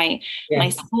 okay, my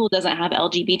school doesn't have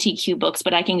LGBTQ books,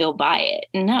 but I can go buy it.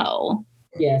 No.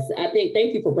 Yes,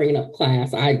 thank you for bringing up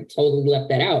class. I totally left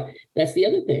that out. That's the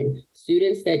other thing.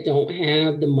 Students that don't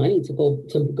have the money to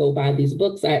go buy these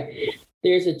books.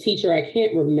 There's a teacher, I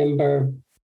can't remember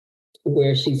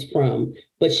where she's from,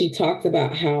 but she talks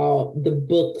about how the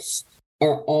books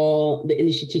are all,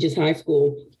 and she teaches high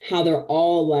school, how they're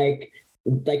all like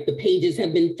the pages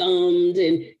have been thumbed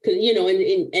and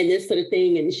this sort of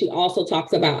thing. And she also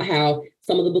talks about how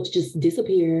some of the books just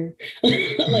disappear, and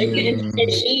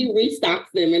she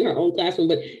restocks them in her own classroom,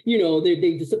 but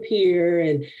they disappear.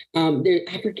 And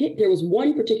I forget, there was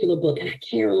one particular book, and I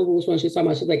can't remember which one she was talking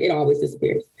about. She's like, it always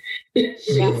disappears.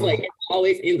 She's like, it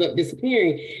always ends up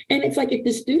disappearing. And it's like, if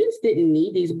the students didn't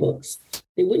need these books,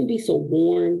 they wouldn't be so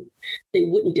worn. They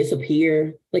wouldn't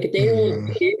disappear. Like, if they don't want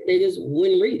to read it, they just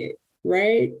wouldn't read it.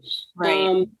 right?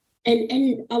 Right.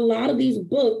 And a lot of these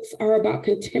books are about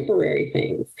contemporary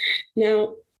things.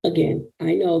 Now, again,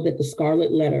 I know that The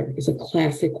Scarlet Letter is a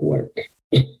classic work.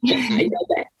 I know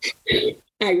that.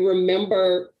 I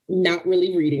remember not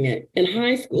really reading it in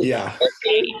high school. Yeah.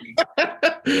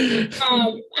 I read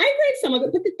some of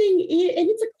it, but the thing is, and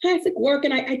it's a classic work,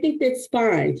 and I think that's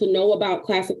fine to know about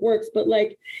classic works, but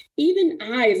like, even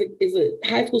I, as a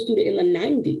high school student in the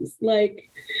 90s, like,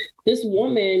 this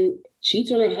woman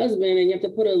cheats on her husband and you have to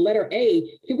put a letter A.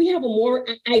 Can we have a more,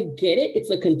 I get it,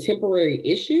 it's a contemporary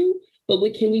issue, but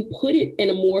can we put it in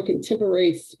a more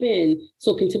contemporary spin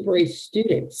so contemporary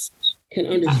students can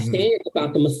understand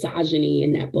about the misogyny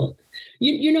in that book?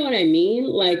 You know what I mean?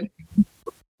 Like,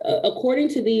 according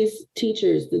to these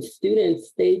teachers, the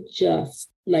students, they just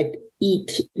like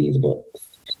eat these books.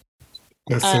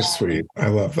 That's so sweet. I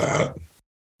love that.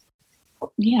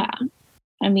 Yeah.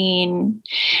 I mean,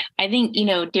 I think,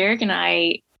 Derek and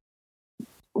I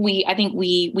think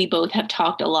we both have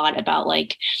talked a lot about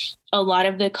like a lot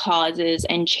of the causes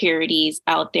and charities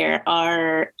out there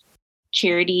are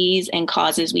charities and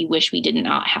causes we wish we did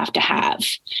not have to have.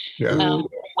 Yeah.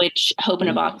 Which Hope in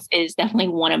a Box is definitely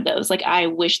one of those. Like, I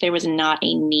wish there was not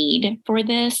a need for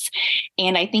this.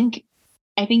 And I think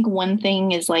one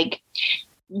thing is like,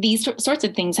 these sorts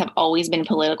of things have always been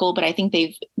political, but I think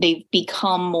they've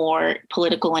become more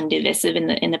political and divisive in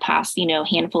the past,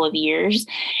 handful of years.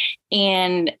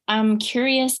 And I'm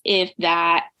curious if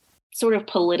that sort of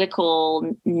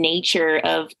political nature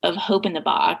of Hope in the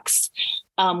Box,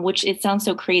 which it sounds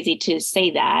so crazy to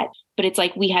say that, but it's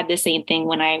like we had the same thing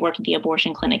when I worked at the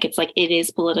abortion clinic. It's like, it is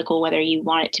political, whether you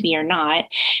want it to be or not.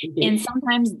 Mm-hmm. And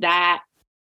sometimes that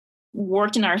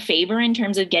worked in our favor in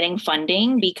terms of getting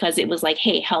funding because it was like,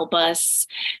 hey, help us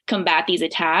combat these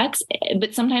attacks.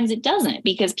 But sometimes it doesn't,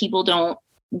 because people don't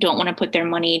want to put their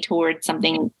money towards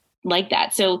something like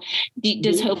that. So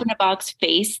does Hope in a Box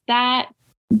face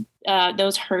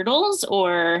those hurdles,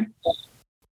 or?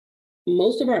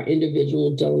 Most of our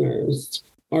individual donors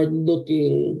are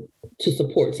looking to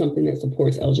support something that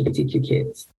supports LGBTQ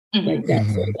kids. Mm-hmm. Like that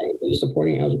sort of thing. You're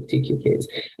supporting LGBTQ kids.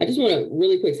 I just want to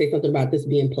really quick say something about this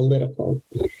being political.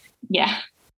 Yeah.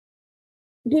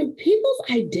 When people's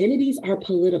identities are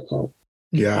political.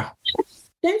 Yeah.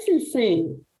 That's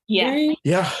insane. Yeah. Right?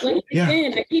 Yeah. Like,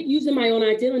 again, I keep using my own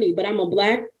identity, but I'm a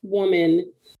Black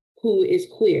woman who is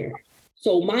queer.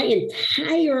 So my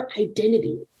entire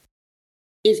identity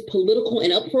is political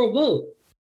and up for a vote.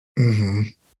 Mm-hmm.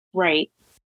 Right.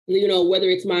 Whether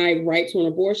it's my right to an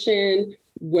abortion,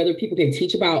 whether people can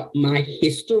teach about my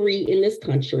history in this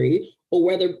country, or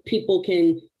whether people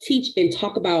can teach and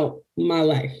talk about my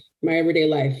life, my everyday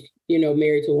life,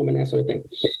 married to a woman, that sort of thing.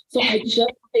 So I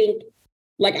just think,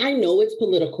 like, I know it's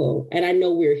political and I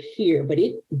know we're here, but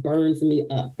it burns me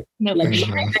up. No, like,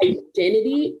 my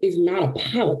identity is not a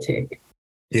politic.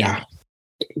 Yeah.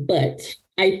 But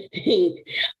I think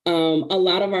a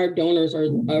lot of our donors are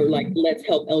like, let's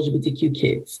help LGBTQ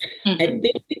kids. Mm-hmm. I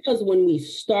think because when we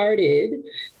started,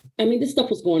 I mean, this stuff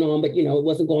was going on, but, it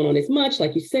wasn't going on as much,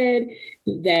 like you said,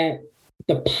 that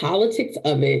the politics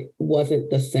of it wasn't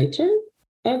the center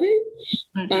of it.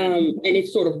 Mm-hmm. And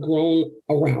it's sort of grown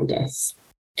around us.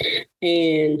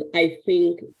 And I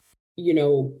think,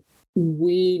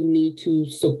 we need to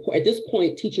support, at this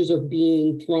point, teachers are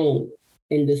being thrown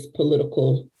in this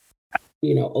political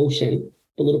ocean,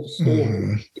 political storm.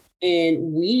 Mm-hmm.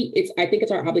 And I think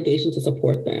it's our obligation to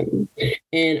support them.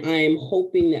 And I'm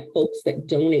hoping that folks that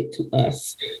donate to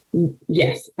us,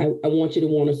 yes, I want you to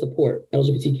want to support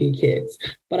LGBTQ kids,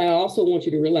 but I also want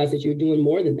you to realize that you're doing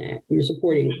more than that. You're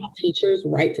supporting teachers'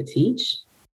 right to teach.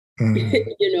 Mm-hmm.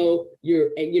 You're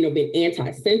being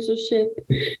anti-censorship.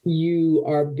 You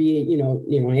are being,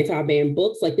 anti-ban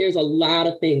books. Like, there's a lot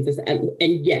of things.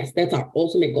 And yes, that's our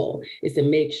ultimate goal, is to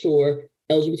make sure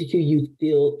LGBTQ youth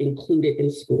feel included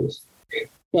in schools.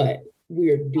 But we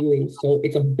are doing so.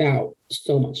 It's about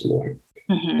so much more.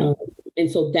 Mm-hmm.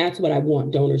 And so that's what I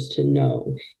want donors to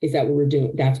know, is that what we're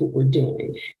doing. That's what we're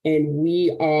doing. And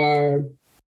we are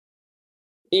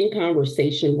in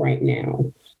conversation right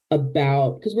now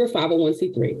about, because we're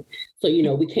 501c3. So,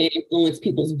 we can't influence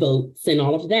people's votes and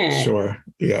all of that. Sure.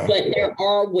 Yeah. But there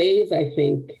are ways, I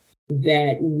think,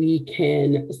 that we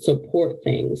can support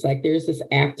things. Like, there's this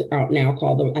act out now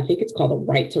called I think it's called the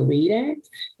Right to Read Act.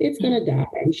 It's going to die,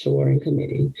 I'm sure, in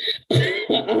committee. But,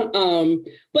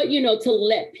 to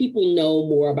let people know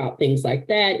more about things like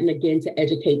that. And again, to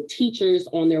educate teachers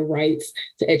on their rights,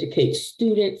 to educate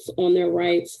students on their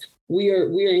rights. We're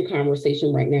in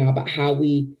conversation right now about how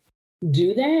we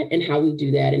do that and not,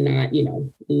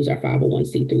 lose our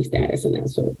 501c3 status and that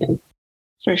sort of thing.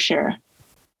 For sure.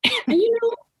 And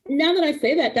now that I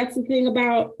say that, that's the thing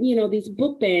about, these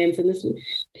book bans and this,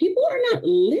 people are not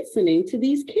listening to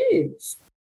these kids.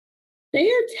 They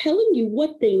are telling you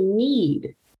what they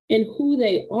need and who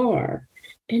they are.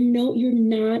 And no, you're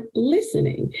not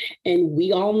listening. And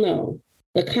we all know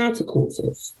the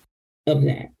consequences of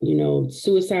that.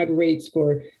 Suicide rates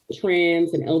for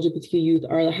trans and LGBTQ youth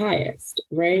are the highest,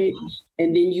 right?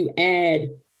 And then you add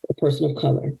a person of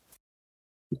color,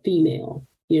 female,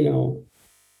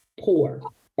 poor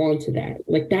onto that.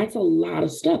 Like, that's a lot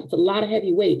of stuff. It's a lot of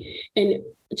heavy weight. And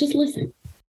just listen.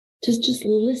 Just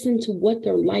listen to what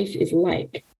their life is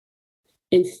like.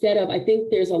 Instead of, I think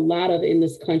there's a lot of, in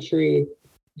this country,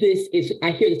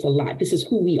 I hear this a lot. This is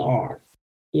who we are,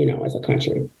 as a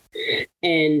country.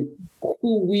 And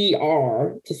who we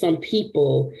are to some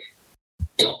people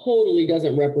totally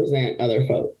doesn't represent other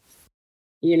folks,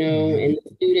 and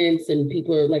students and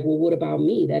people are like, well, what about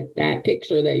me? That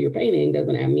picture that you're painting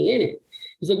doesn't have me in it.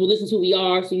 It's like, well, this is who we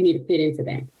are, so you need to fit into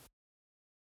that.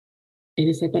 And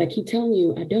it's like, but I keep telling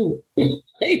you, I don't.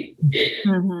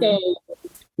 So,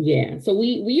 yeah. So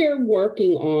we are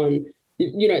working on,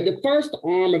 the first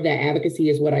arm of that advocacy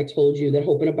is what I told you, that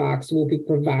Hope in a Box will be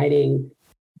providing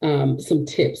some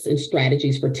tips and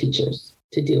strategies for teachers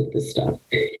to deal with this stuff.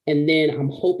 And then I'm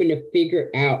hoping to figure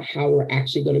out how we're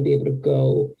actually going to be able to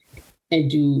go and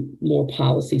do more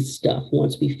policy stuff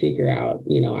once we figure out,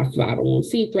 our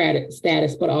 501c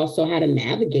status, but also how to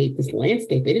navigate this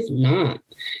landscape. It is not.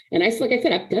 And like I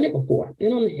said, I've done it before. I've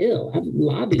been on the Hill. I've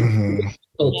lobbied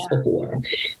folks before.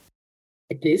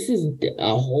 This is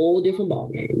a whole different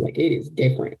ballgame. Like, it is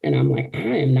different. And I'm like,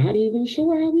 I am not even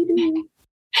sure how we do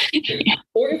it.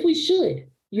 Or if we should.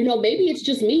 Maybe it's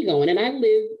just me going. And I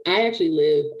actually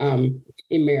live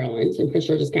in Maryland, in Prince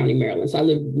George's County, Maryland. So I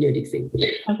live near DC.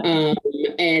 Okay.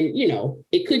 And,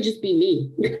 it could just be me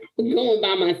going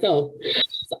by myself.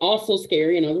 It's also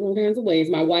scary in all kinds of ways.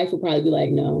 My wife would probably be like,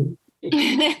 no.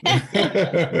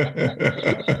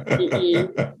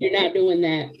 You're not doing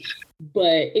that.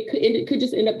 But it could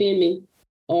just end up being me.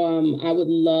 I would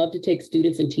love to take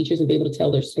students and teachers and be able to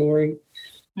tell their story.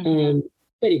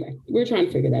 But anyway, we're trying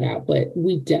to figure that out. But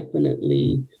we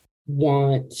definitely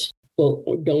want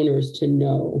donors to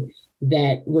know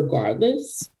that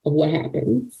regardless of what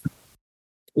happens,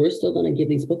 we're still going to give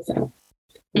these books out.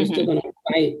 We're still going to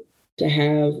fight to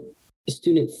have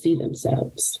students see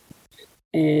themselves.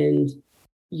 And,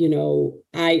 we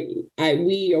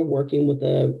are working with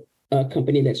a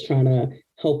company that's trying to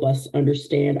help us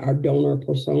understand our donor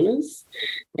personas.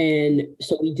 And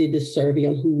so we did this survey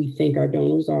on who we think our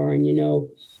donors are. And,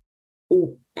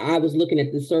 I was looking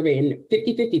at the survey and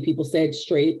 50-50 people said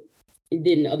straight,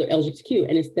 then other LGBTQ.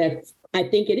 And I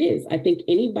think it is. I think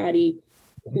anybody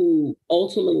who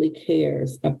ultimately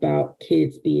cares about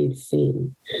kids being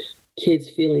seen, kids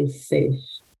feeling safe,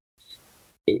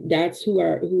 that's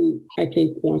who I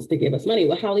think wants to give us money.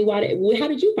 Well, Holly, how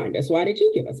did you find us? Why did you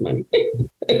give us money?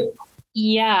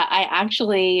 Yeah, I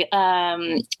actually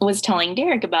was telling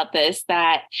Derek about this,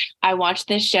 that I watched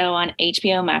this show on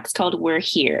HBO Max called We're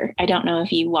Here. I don't know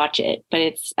if you watch it, but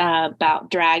it's about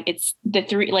drag. It's the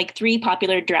three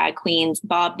popular drag queens,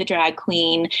 Bob the drag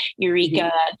queen,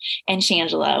 Eureka, and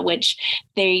Shangela, which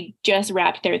they just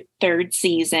wrapped their third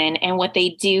season. And what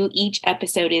they do each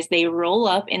episode is they roll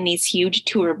up in these huge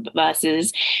tour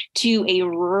buses to a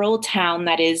rural town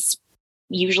that is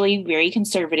usually very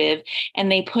conservative,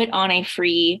 and they put on a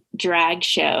free drag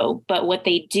show. But what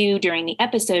they do during the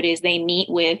episode is they meet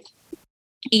with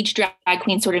each drag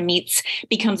queen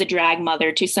becomes a drag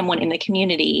mother to someone in the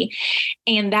community.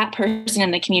 And that person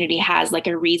in the community has like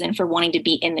a reason for wanting to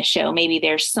be in the show. Maybe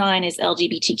their son is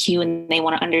LGBTQ and they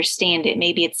want to understand it.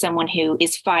 Maybe it's someone who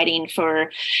is fighting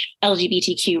for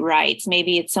LGBTQ rights.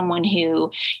 Maybe it's someone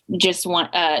who just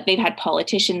they've had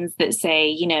politicians that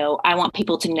say, I want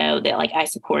people to know that like I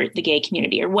support the gay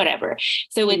community or whatever.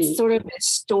 So it's sort of a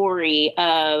story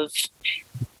of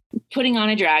putting on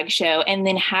a drag show and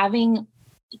then having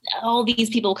all these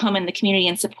people come in the community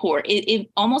and support. It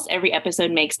almost every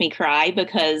episode makes me cry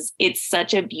because it's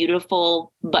such a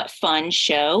beautiful but fun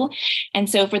show. And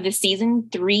so for the season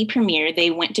 3 premiere,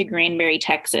 they went to Granbury,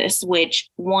 Texas, which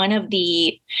one of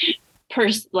the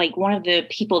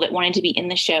people that wanted to be in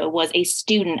the show was a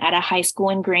student at a high school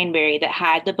in Granbury that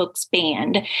had the books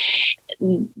banned.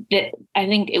 That I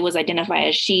think it was identified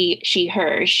as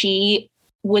her. She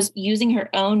was using her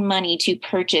own money to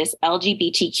purchase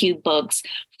LGBTQ books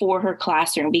for her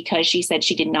classroom because she said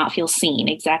she did not feel seen.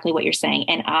 Exactly what you're saying.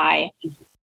 And I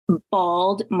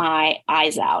bawled my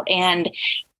eyes out. And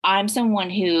I'm someone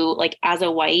who, like, as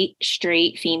a white,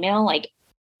 straight female, like,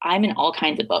 I'm in all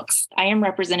kinds of books. I am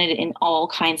represented in all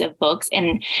kinds of books.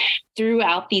 And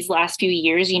throughout these last few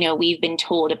years, we've been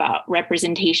told about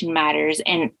representation matters.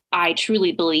 And I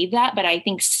truly believe that. But I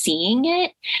think seeing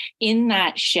it in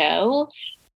that show,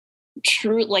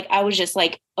 I was just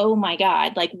like, oh my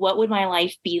God, like, what would my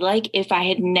life be like if I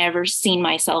had never seen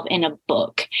myself in a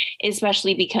book?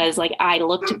 Especially because like I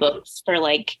look to books for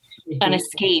like an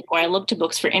escape, or I look to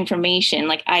books for information.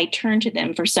 Like I turn to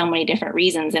them for so many different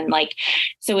reasons. And like,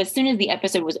 so as soon as the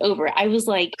episode was over, I was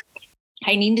like,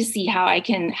 I need to see how I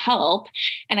can help.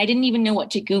 And I didn't even know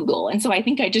what to Google. And so I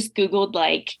think I just Googled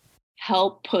like,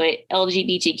 help put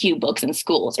LGBTQ books in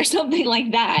schools or something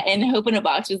like that. And Hope in a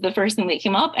Box was the first thing that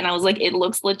came up. And I was like, it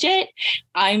looks legit.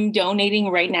 I'm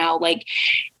donating right now. Like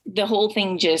the whole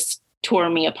thing just tore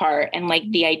me apart. And like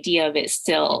the idea of it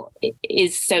still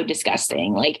is so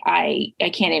disgusting. Like I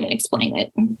can't even explain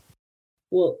it.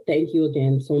 Well, thank you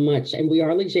again so much. And we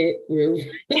are legit. We're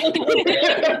and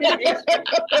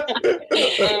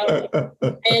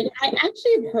I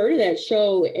actually have heard of that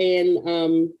show,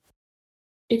 and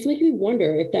it's making me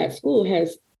wonder if that school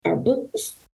has our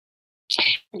books.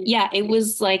 Yeah, it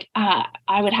was like,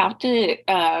 I would have to...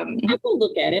 I will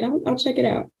look at it. I'll check it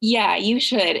out. Yeah, you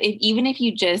should. Even if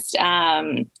you just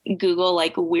Google,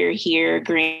 like, We're Here,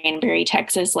 Granbury,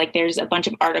 Texas, like there's a bunch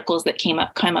of articles that came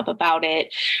up about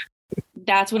it.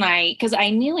 That's when because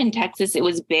I knew in Texas it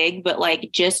was big, but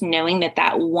like just knowing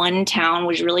that one town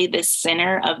was really the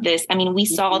center of this. I mean, we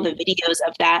saw the videos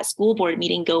of that school board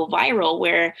meeting go viral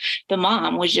where the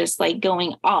mom was just like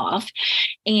going off.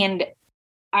 And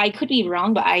I could be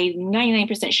wrong, but I'm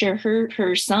 99% sure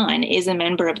her son is a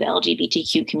member of the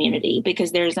LGBTQ community,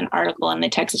 because there's an article in the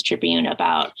Texas Tribune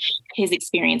about his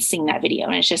experience seeing that video.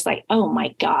 And it's just like, oh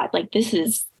my God, like this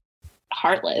is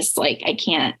heartless. Like I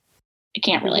can't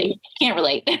relate.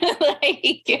 Like,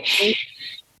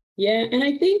 yeah. And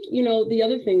I think, the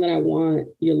other thing that I want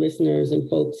your listeners and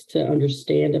folks to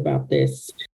understand about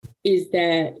this is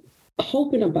that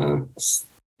Hope in a Box,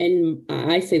 and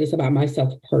I say this about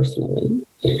myself personally,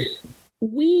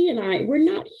 we're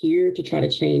not here to try to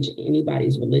change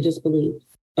anybody's religious beliefs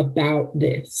about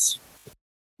this.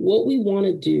 What we want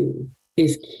to do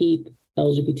is keep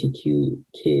LGBTQ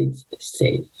kids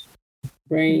safe,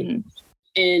 right? Mm-hmm.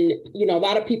 And, a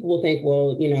lot of people will think,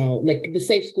 well, like the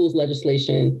safe schools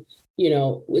legislation,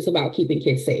 it's about keeping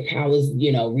kids safe. How is,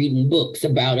 reading books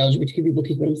about LGBTQ people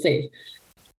keeping them safe?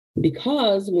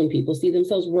 Because when people see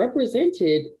themselves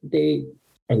represented, they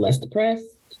are less depressed.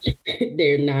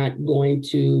 They're not going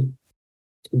to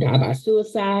die by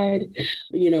suicide,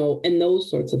 and those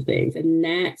sorts of things. And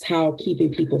that's how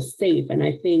keeping people safe. And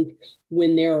I think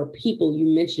when there are people, you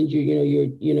mentioned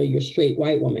you're straight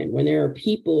white woman, when there are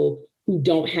people who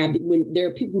don't have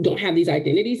these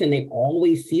identities and they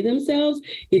always see themselves,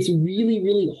 it's really,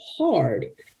 really hard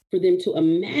for them to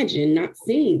imagine not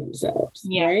seeing themselves,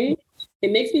 right?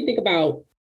 It makes me think about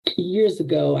years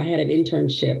ago, I had an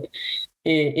internship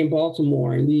in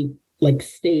Baltimore, and we like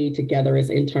stayed together as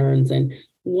interns. And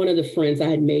one of the friends I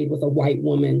had made was a white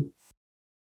woman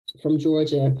from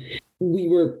Georgia. We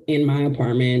were in my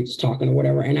apartment just talking or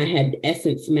whatever, and I had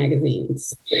Essence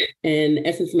magazines. And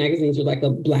Essence magazines are like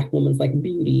a Black woman's like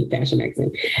beauty fashion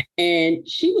magazine. And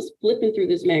she was flipping through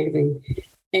this magazine,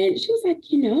 and she was like,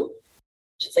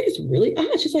 she's like, it's really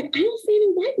odd. She's like, I don't see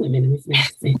any white women in this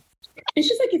magazine. And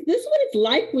she's like, is this what it's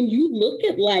like when you look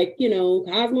at like,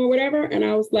 Cosmo or whatever? And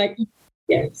I was like,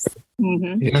 yes.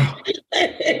 Mm-hmm. Yeah.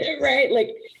 Right? Like,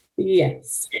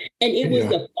 yes. And it was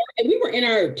and we were in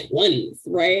our 20s,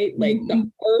 right? Like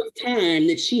the first time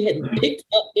that she had picked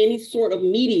up any sort of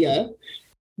media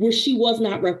where she was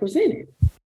not represented.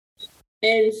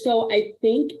 And so I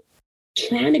think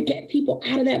trying to get people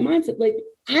out of that mindset, like,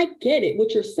 I get it,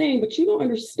 what you're saying, but you don't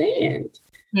understand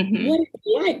what it's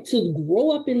like to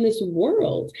grow up in this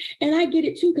world. And I get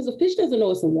it too, because a fish doesn't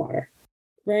know it's in water.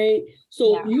 Right.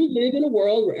 So if you live in a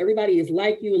world where everybody is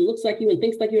like you and looks like you and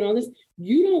thinks like you and all this,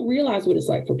 you don't realize what it's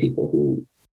like for people who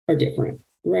are different.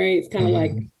 Right. It's kind of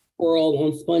like Earl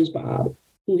on SpongeBob,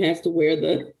 who has to wear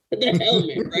the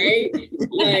helmet. Right.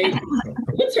 Like,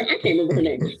 I can't remember her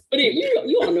name, but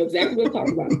you all know exactly what I'm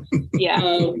talking about. Yeah.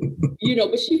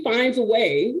 But she finds a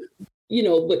way,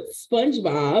 but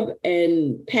SpongeBob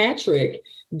and Patrick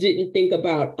didn't think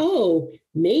about,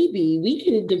 maybe we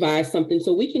can devise something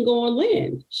so we can go on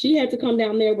land. She had to come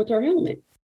down there with her helmet.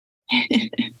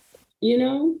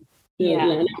 Yeah.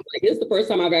 Like, this is the first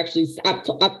time I've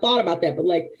thought about that, but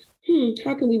like,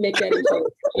 how can we make that into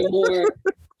a more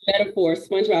metaphor?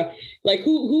 SpongeBob, like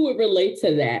who would relate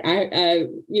to that?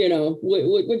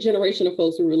 What generation of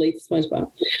folks would relate to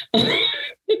SpongeBob?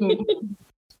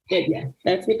 But yeah,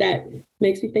 that's what that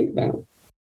makes me think about.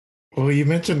 Well, you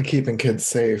mentioned keeping kids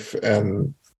safe,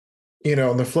 and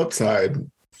on the flip side,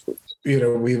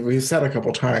 we've said a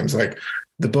couple times, like,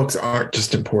 the books aren't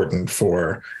just important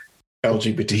for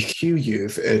LGBTQ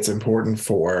youth, it's important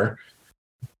for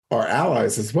our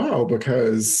allies as well,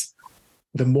 because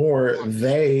the more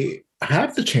they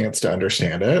have the chance to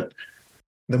understand it,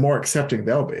 the more accepting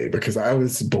they'll be. Because I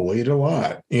was bullied a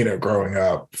lot, growing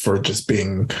up for just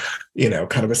being, kind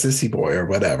of a sissy boy or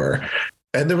whatever.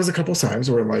 And there was a couple times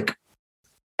where, like,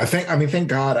 thank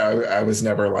God I was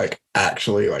never, like,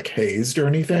 actually, like, hazed or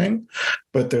anything,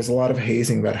 but there's a lot of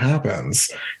hazing that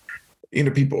happens.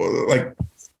 People, like,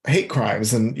 hate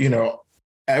crimes and,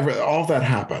 all that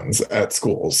happens at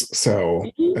schools. So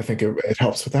I think it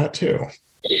helps with that too.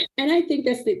 And I think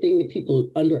that's the thing that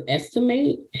people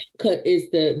underestimate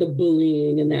is the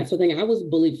bullying and that sort of thing. I was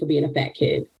bullied for being a fat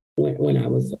kid when I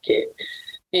was a kid.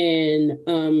 And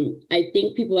I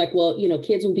think people are like, well,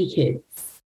 kids will be kids,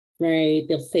 right?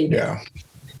 They'll say that. Yeah.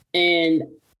 And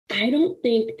I don't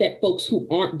think that folks who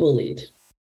aren't bullied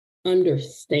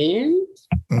understand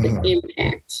the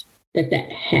impact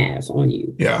that has on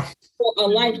you. Yeah. For a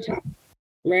lifetime.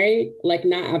 Right? Like,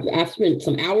 now I've spent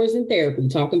some hours in therapy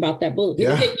talking about that bullying.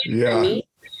 Yeah.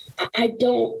 I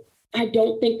don't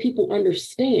think people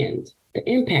understand the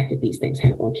impact that these things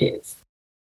have on kids.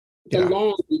 The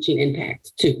long-reaching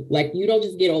impact too. Like, you don't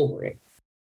just get over it.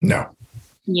 No.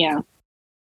 Yeah.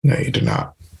 No, you do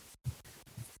not.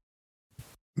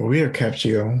 Well, we have kept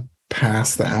you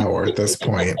past the hour at this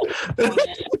point.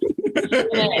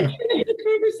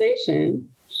 Conversation.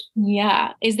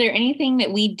 Yeah. Is there anything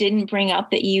that we didn't bring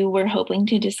up that you were hoping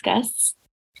to discuss?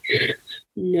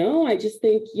 No, I just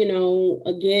think,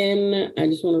 again, I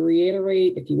just want to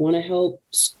reiterate, if you want to help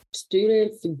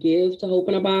students to give to Hope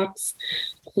in a Box,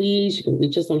 please, you can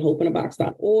reach us on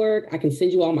hopeinabox.org. I can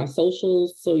send you all my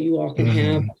socials so you all can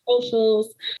have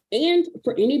socials. And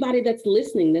for anybody that's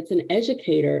listening, that's an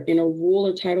educator in a rural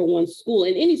or Title I school,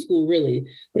 in any school really,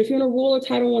 but if you're in a rural or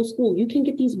Title I school, you can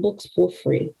get these books for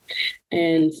free.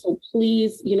 And so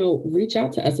please, reach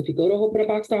out to us. If you go to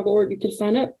hopeinabox.org, you can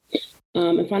sign up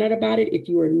and find out about it. If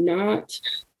you are not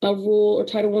a rural or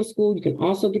Title I school, you can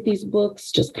also get these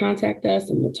books. Just contact us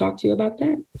and we'll talk to you about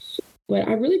that. But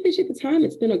I really appreciate the time.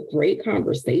 It's been a great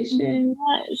conversation.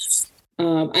 Yes.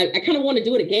 I kind of want to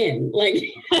do it again. Like,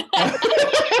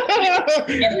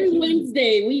 every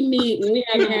Wednesday we meet and we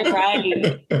have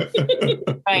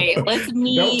right. Let's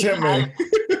meet. Don't tempt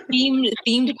me.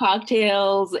 Themed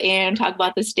cocktails and talk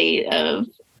about the state of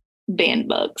banned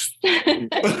books.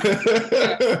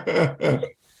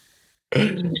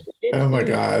 Oh my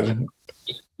God.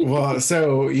 Well,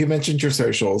 so you mentioned your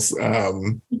socials. I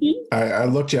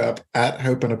looked you up. At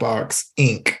Hope in a Box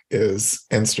Inc. is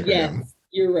Instagram. Yes,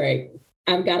 you're right.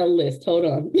 I've got a list. Hold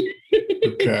on.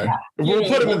 Okay. We'll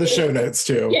put them in the show notes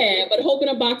too. Yeah, but Hope in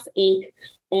a Box Inc.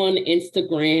 on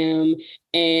Instagram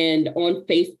and on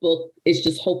Facebook. It's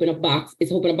just Hope in a Box.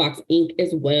 It's Hope in a Box Inc.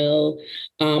 as well.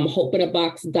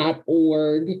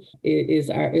 Hopeinabox.org is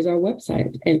our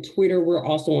website. And Twitter, we're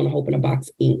also on Hope in a Box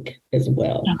Inc. as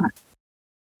well.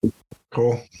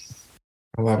 Cool.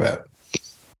 I love it.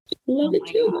 Love it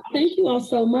too. Gosh. Thank you all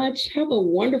so much. Have a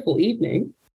wonderful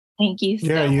evening. Thank you.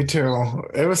 Yeah, you too.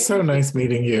 It was so nice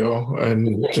meeting you,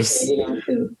 and just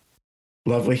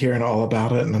lovely hearing all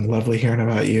about it, and lovely hearing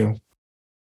about you.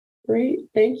 Great.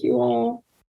 Thank you all.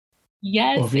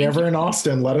 Yes. Well, if you're ever in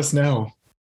Austin, let us know.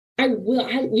 I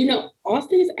will.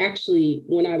 Austin is actually,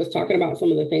 when I was talking about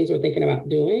some of the things we're thinking about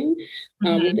doing,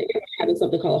 we're thinking about having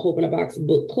something called a Hope in a Box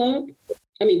book club.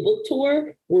 Book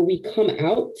tour, where we come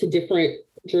out to different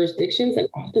jurisdictions, and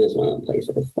Austin is one of the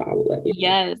places. So I will let you know.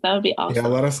 Yes, that would be awesome. Yeah,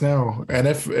 let us know. And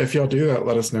if y'all do that,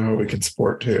 let us know how we can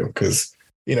support too, because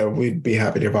we'd be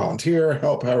happy to volunteer,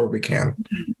 help however we can.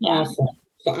 Awesome.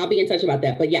 So I'll be in touch about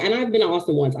that. But yeah, and I've been to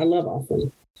Austin once. I love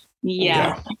Austin.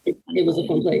 Yeah. It was a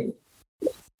fun place.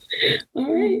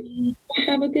 All right.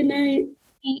 Have a good night.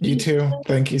 You too.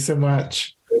 Thank you so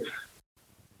much.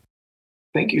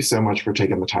 Thank you so much for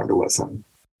taking the time to listen.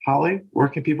 Holly, where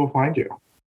can people find you?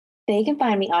 They can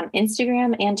find me on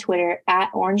Instagram and Twitter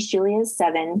at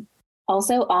OrangeJulias7,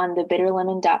 also on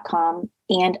thebitterlemon.com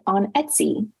and on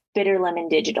Etsy, Bitter Lemon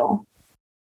Digital.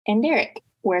 And Derek,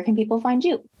 where can people find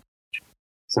you?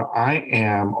 So I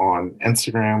am on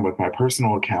Instagram with my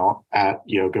personal account at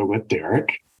Yoga with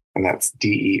Derek, and that's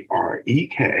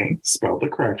DEREK, spelled the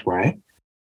correct way.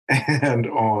 And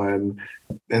on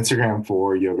Instagram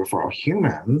for Yoga for All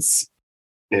Humans,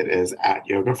 it is at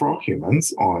Yoga for All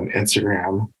Humans on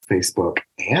Instagram, Facebook,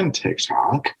 and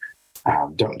TikTok.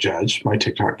 Don't judge my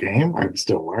TikTok game. I'm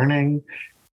still learning.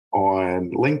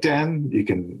 On LinkedIn, you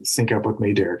can sync up with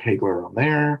me, Derek Hagler, on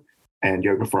there. And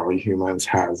Yoga for All Humans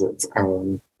has its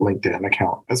own LinkedIn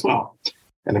account as well.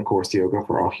 And of course,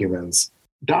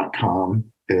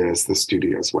 yogaforallhumans.com is the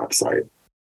studio's website.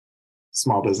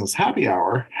 Small Business Happy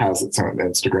Hour has its own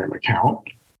Instagram account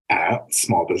at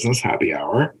Small Business Happy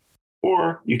Hour,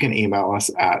 or you can email us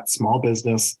at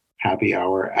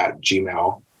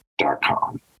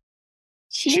smallbusinesshappyhour@gmail.com.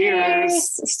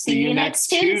 Cheers. See you next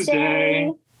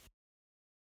Tuesday.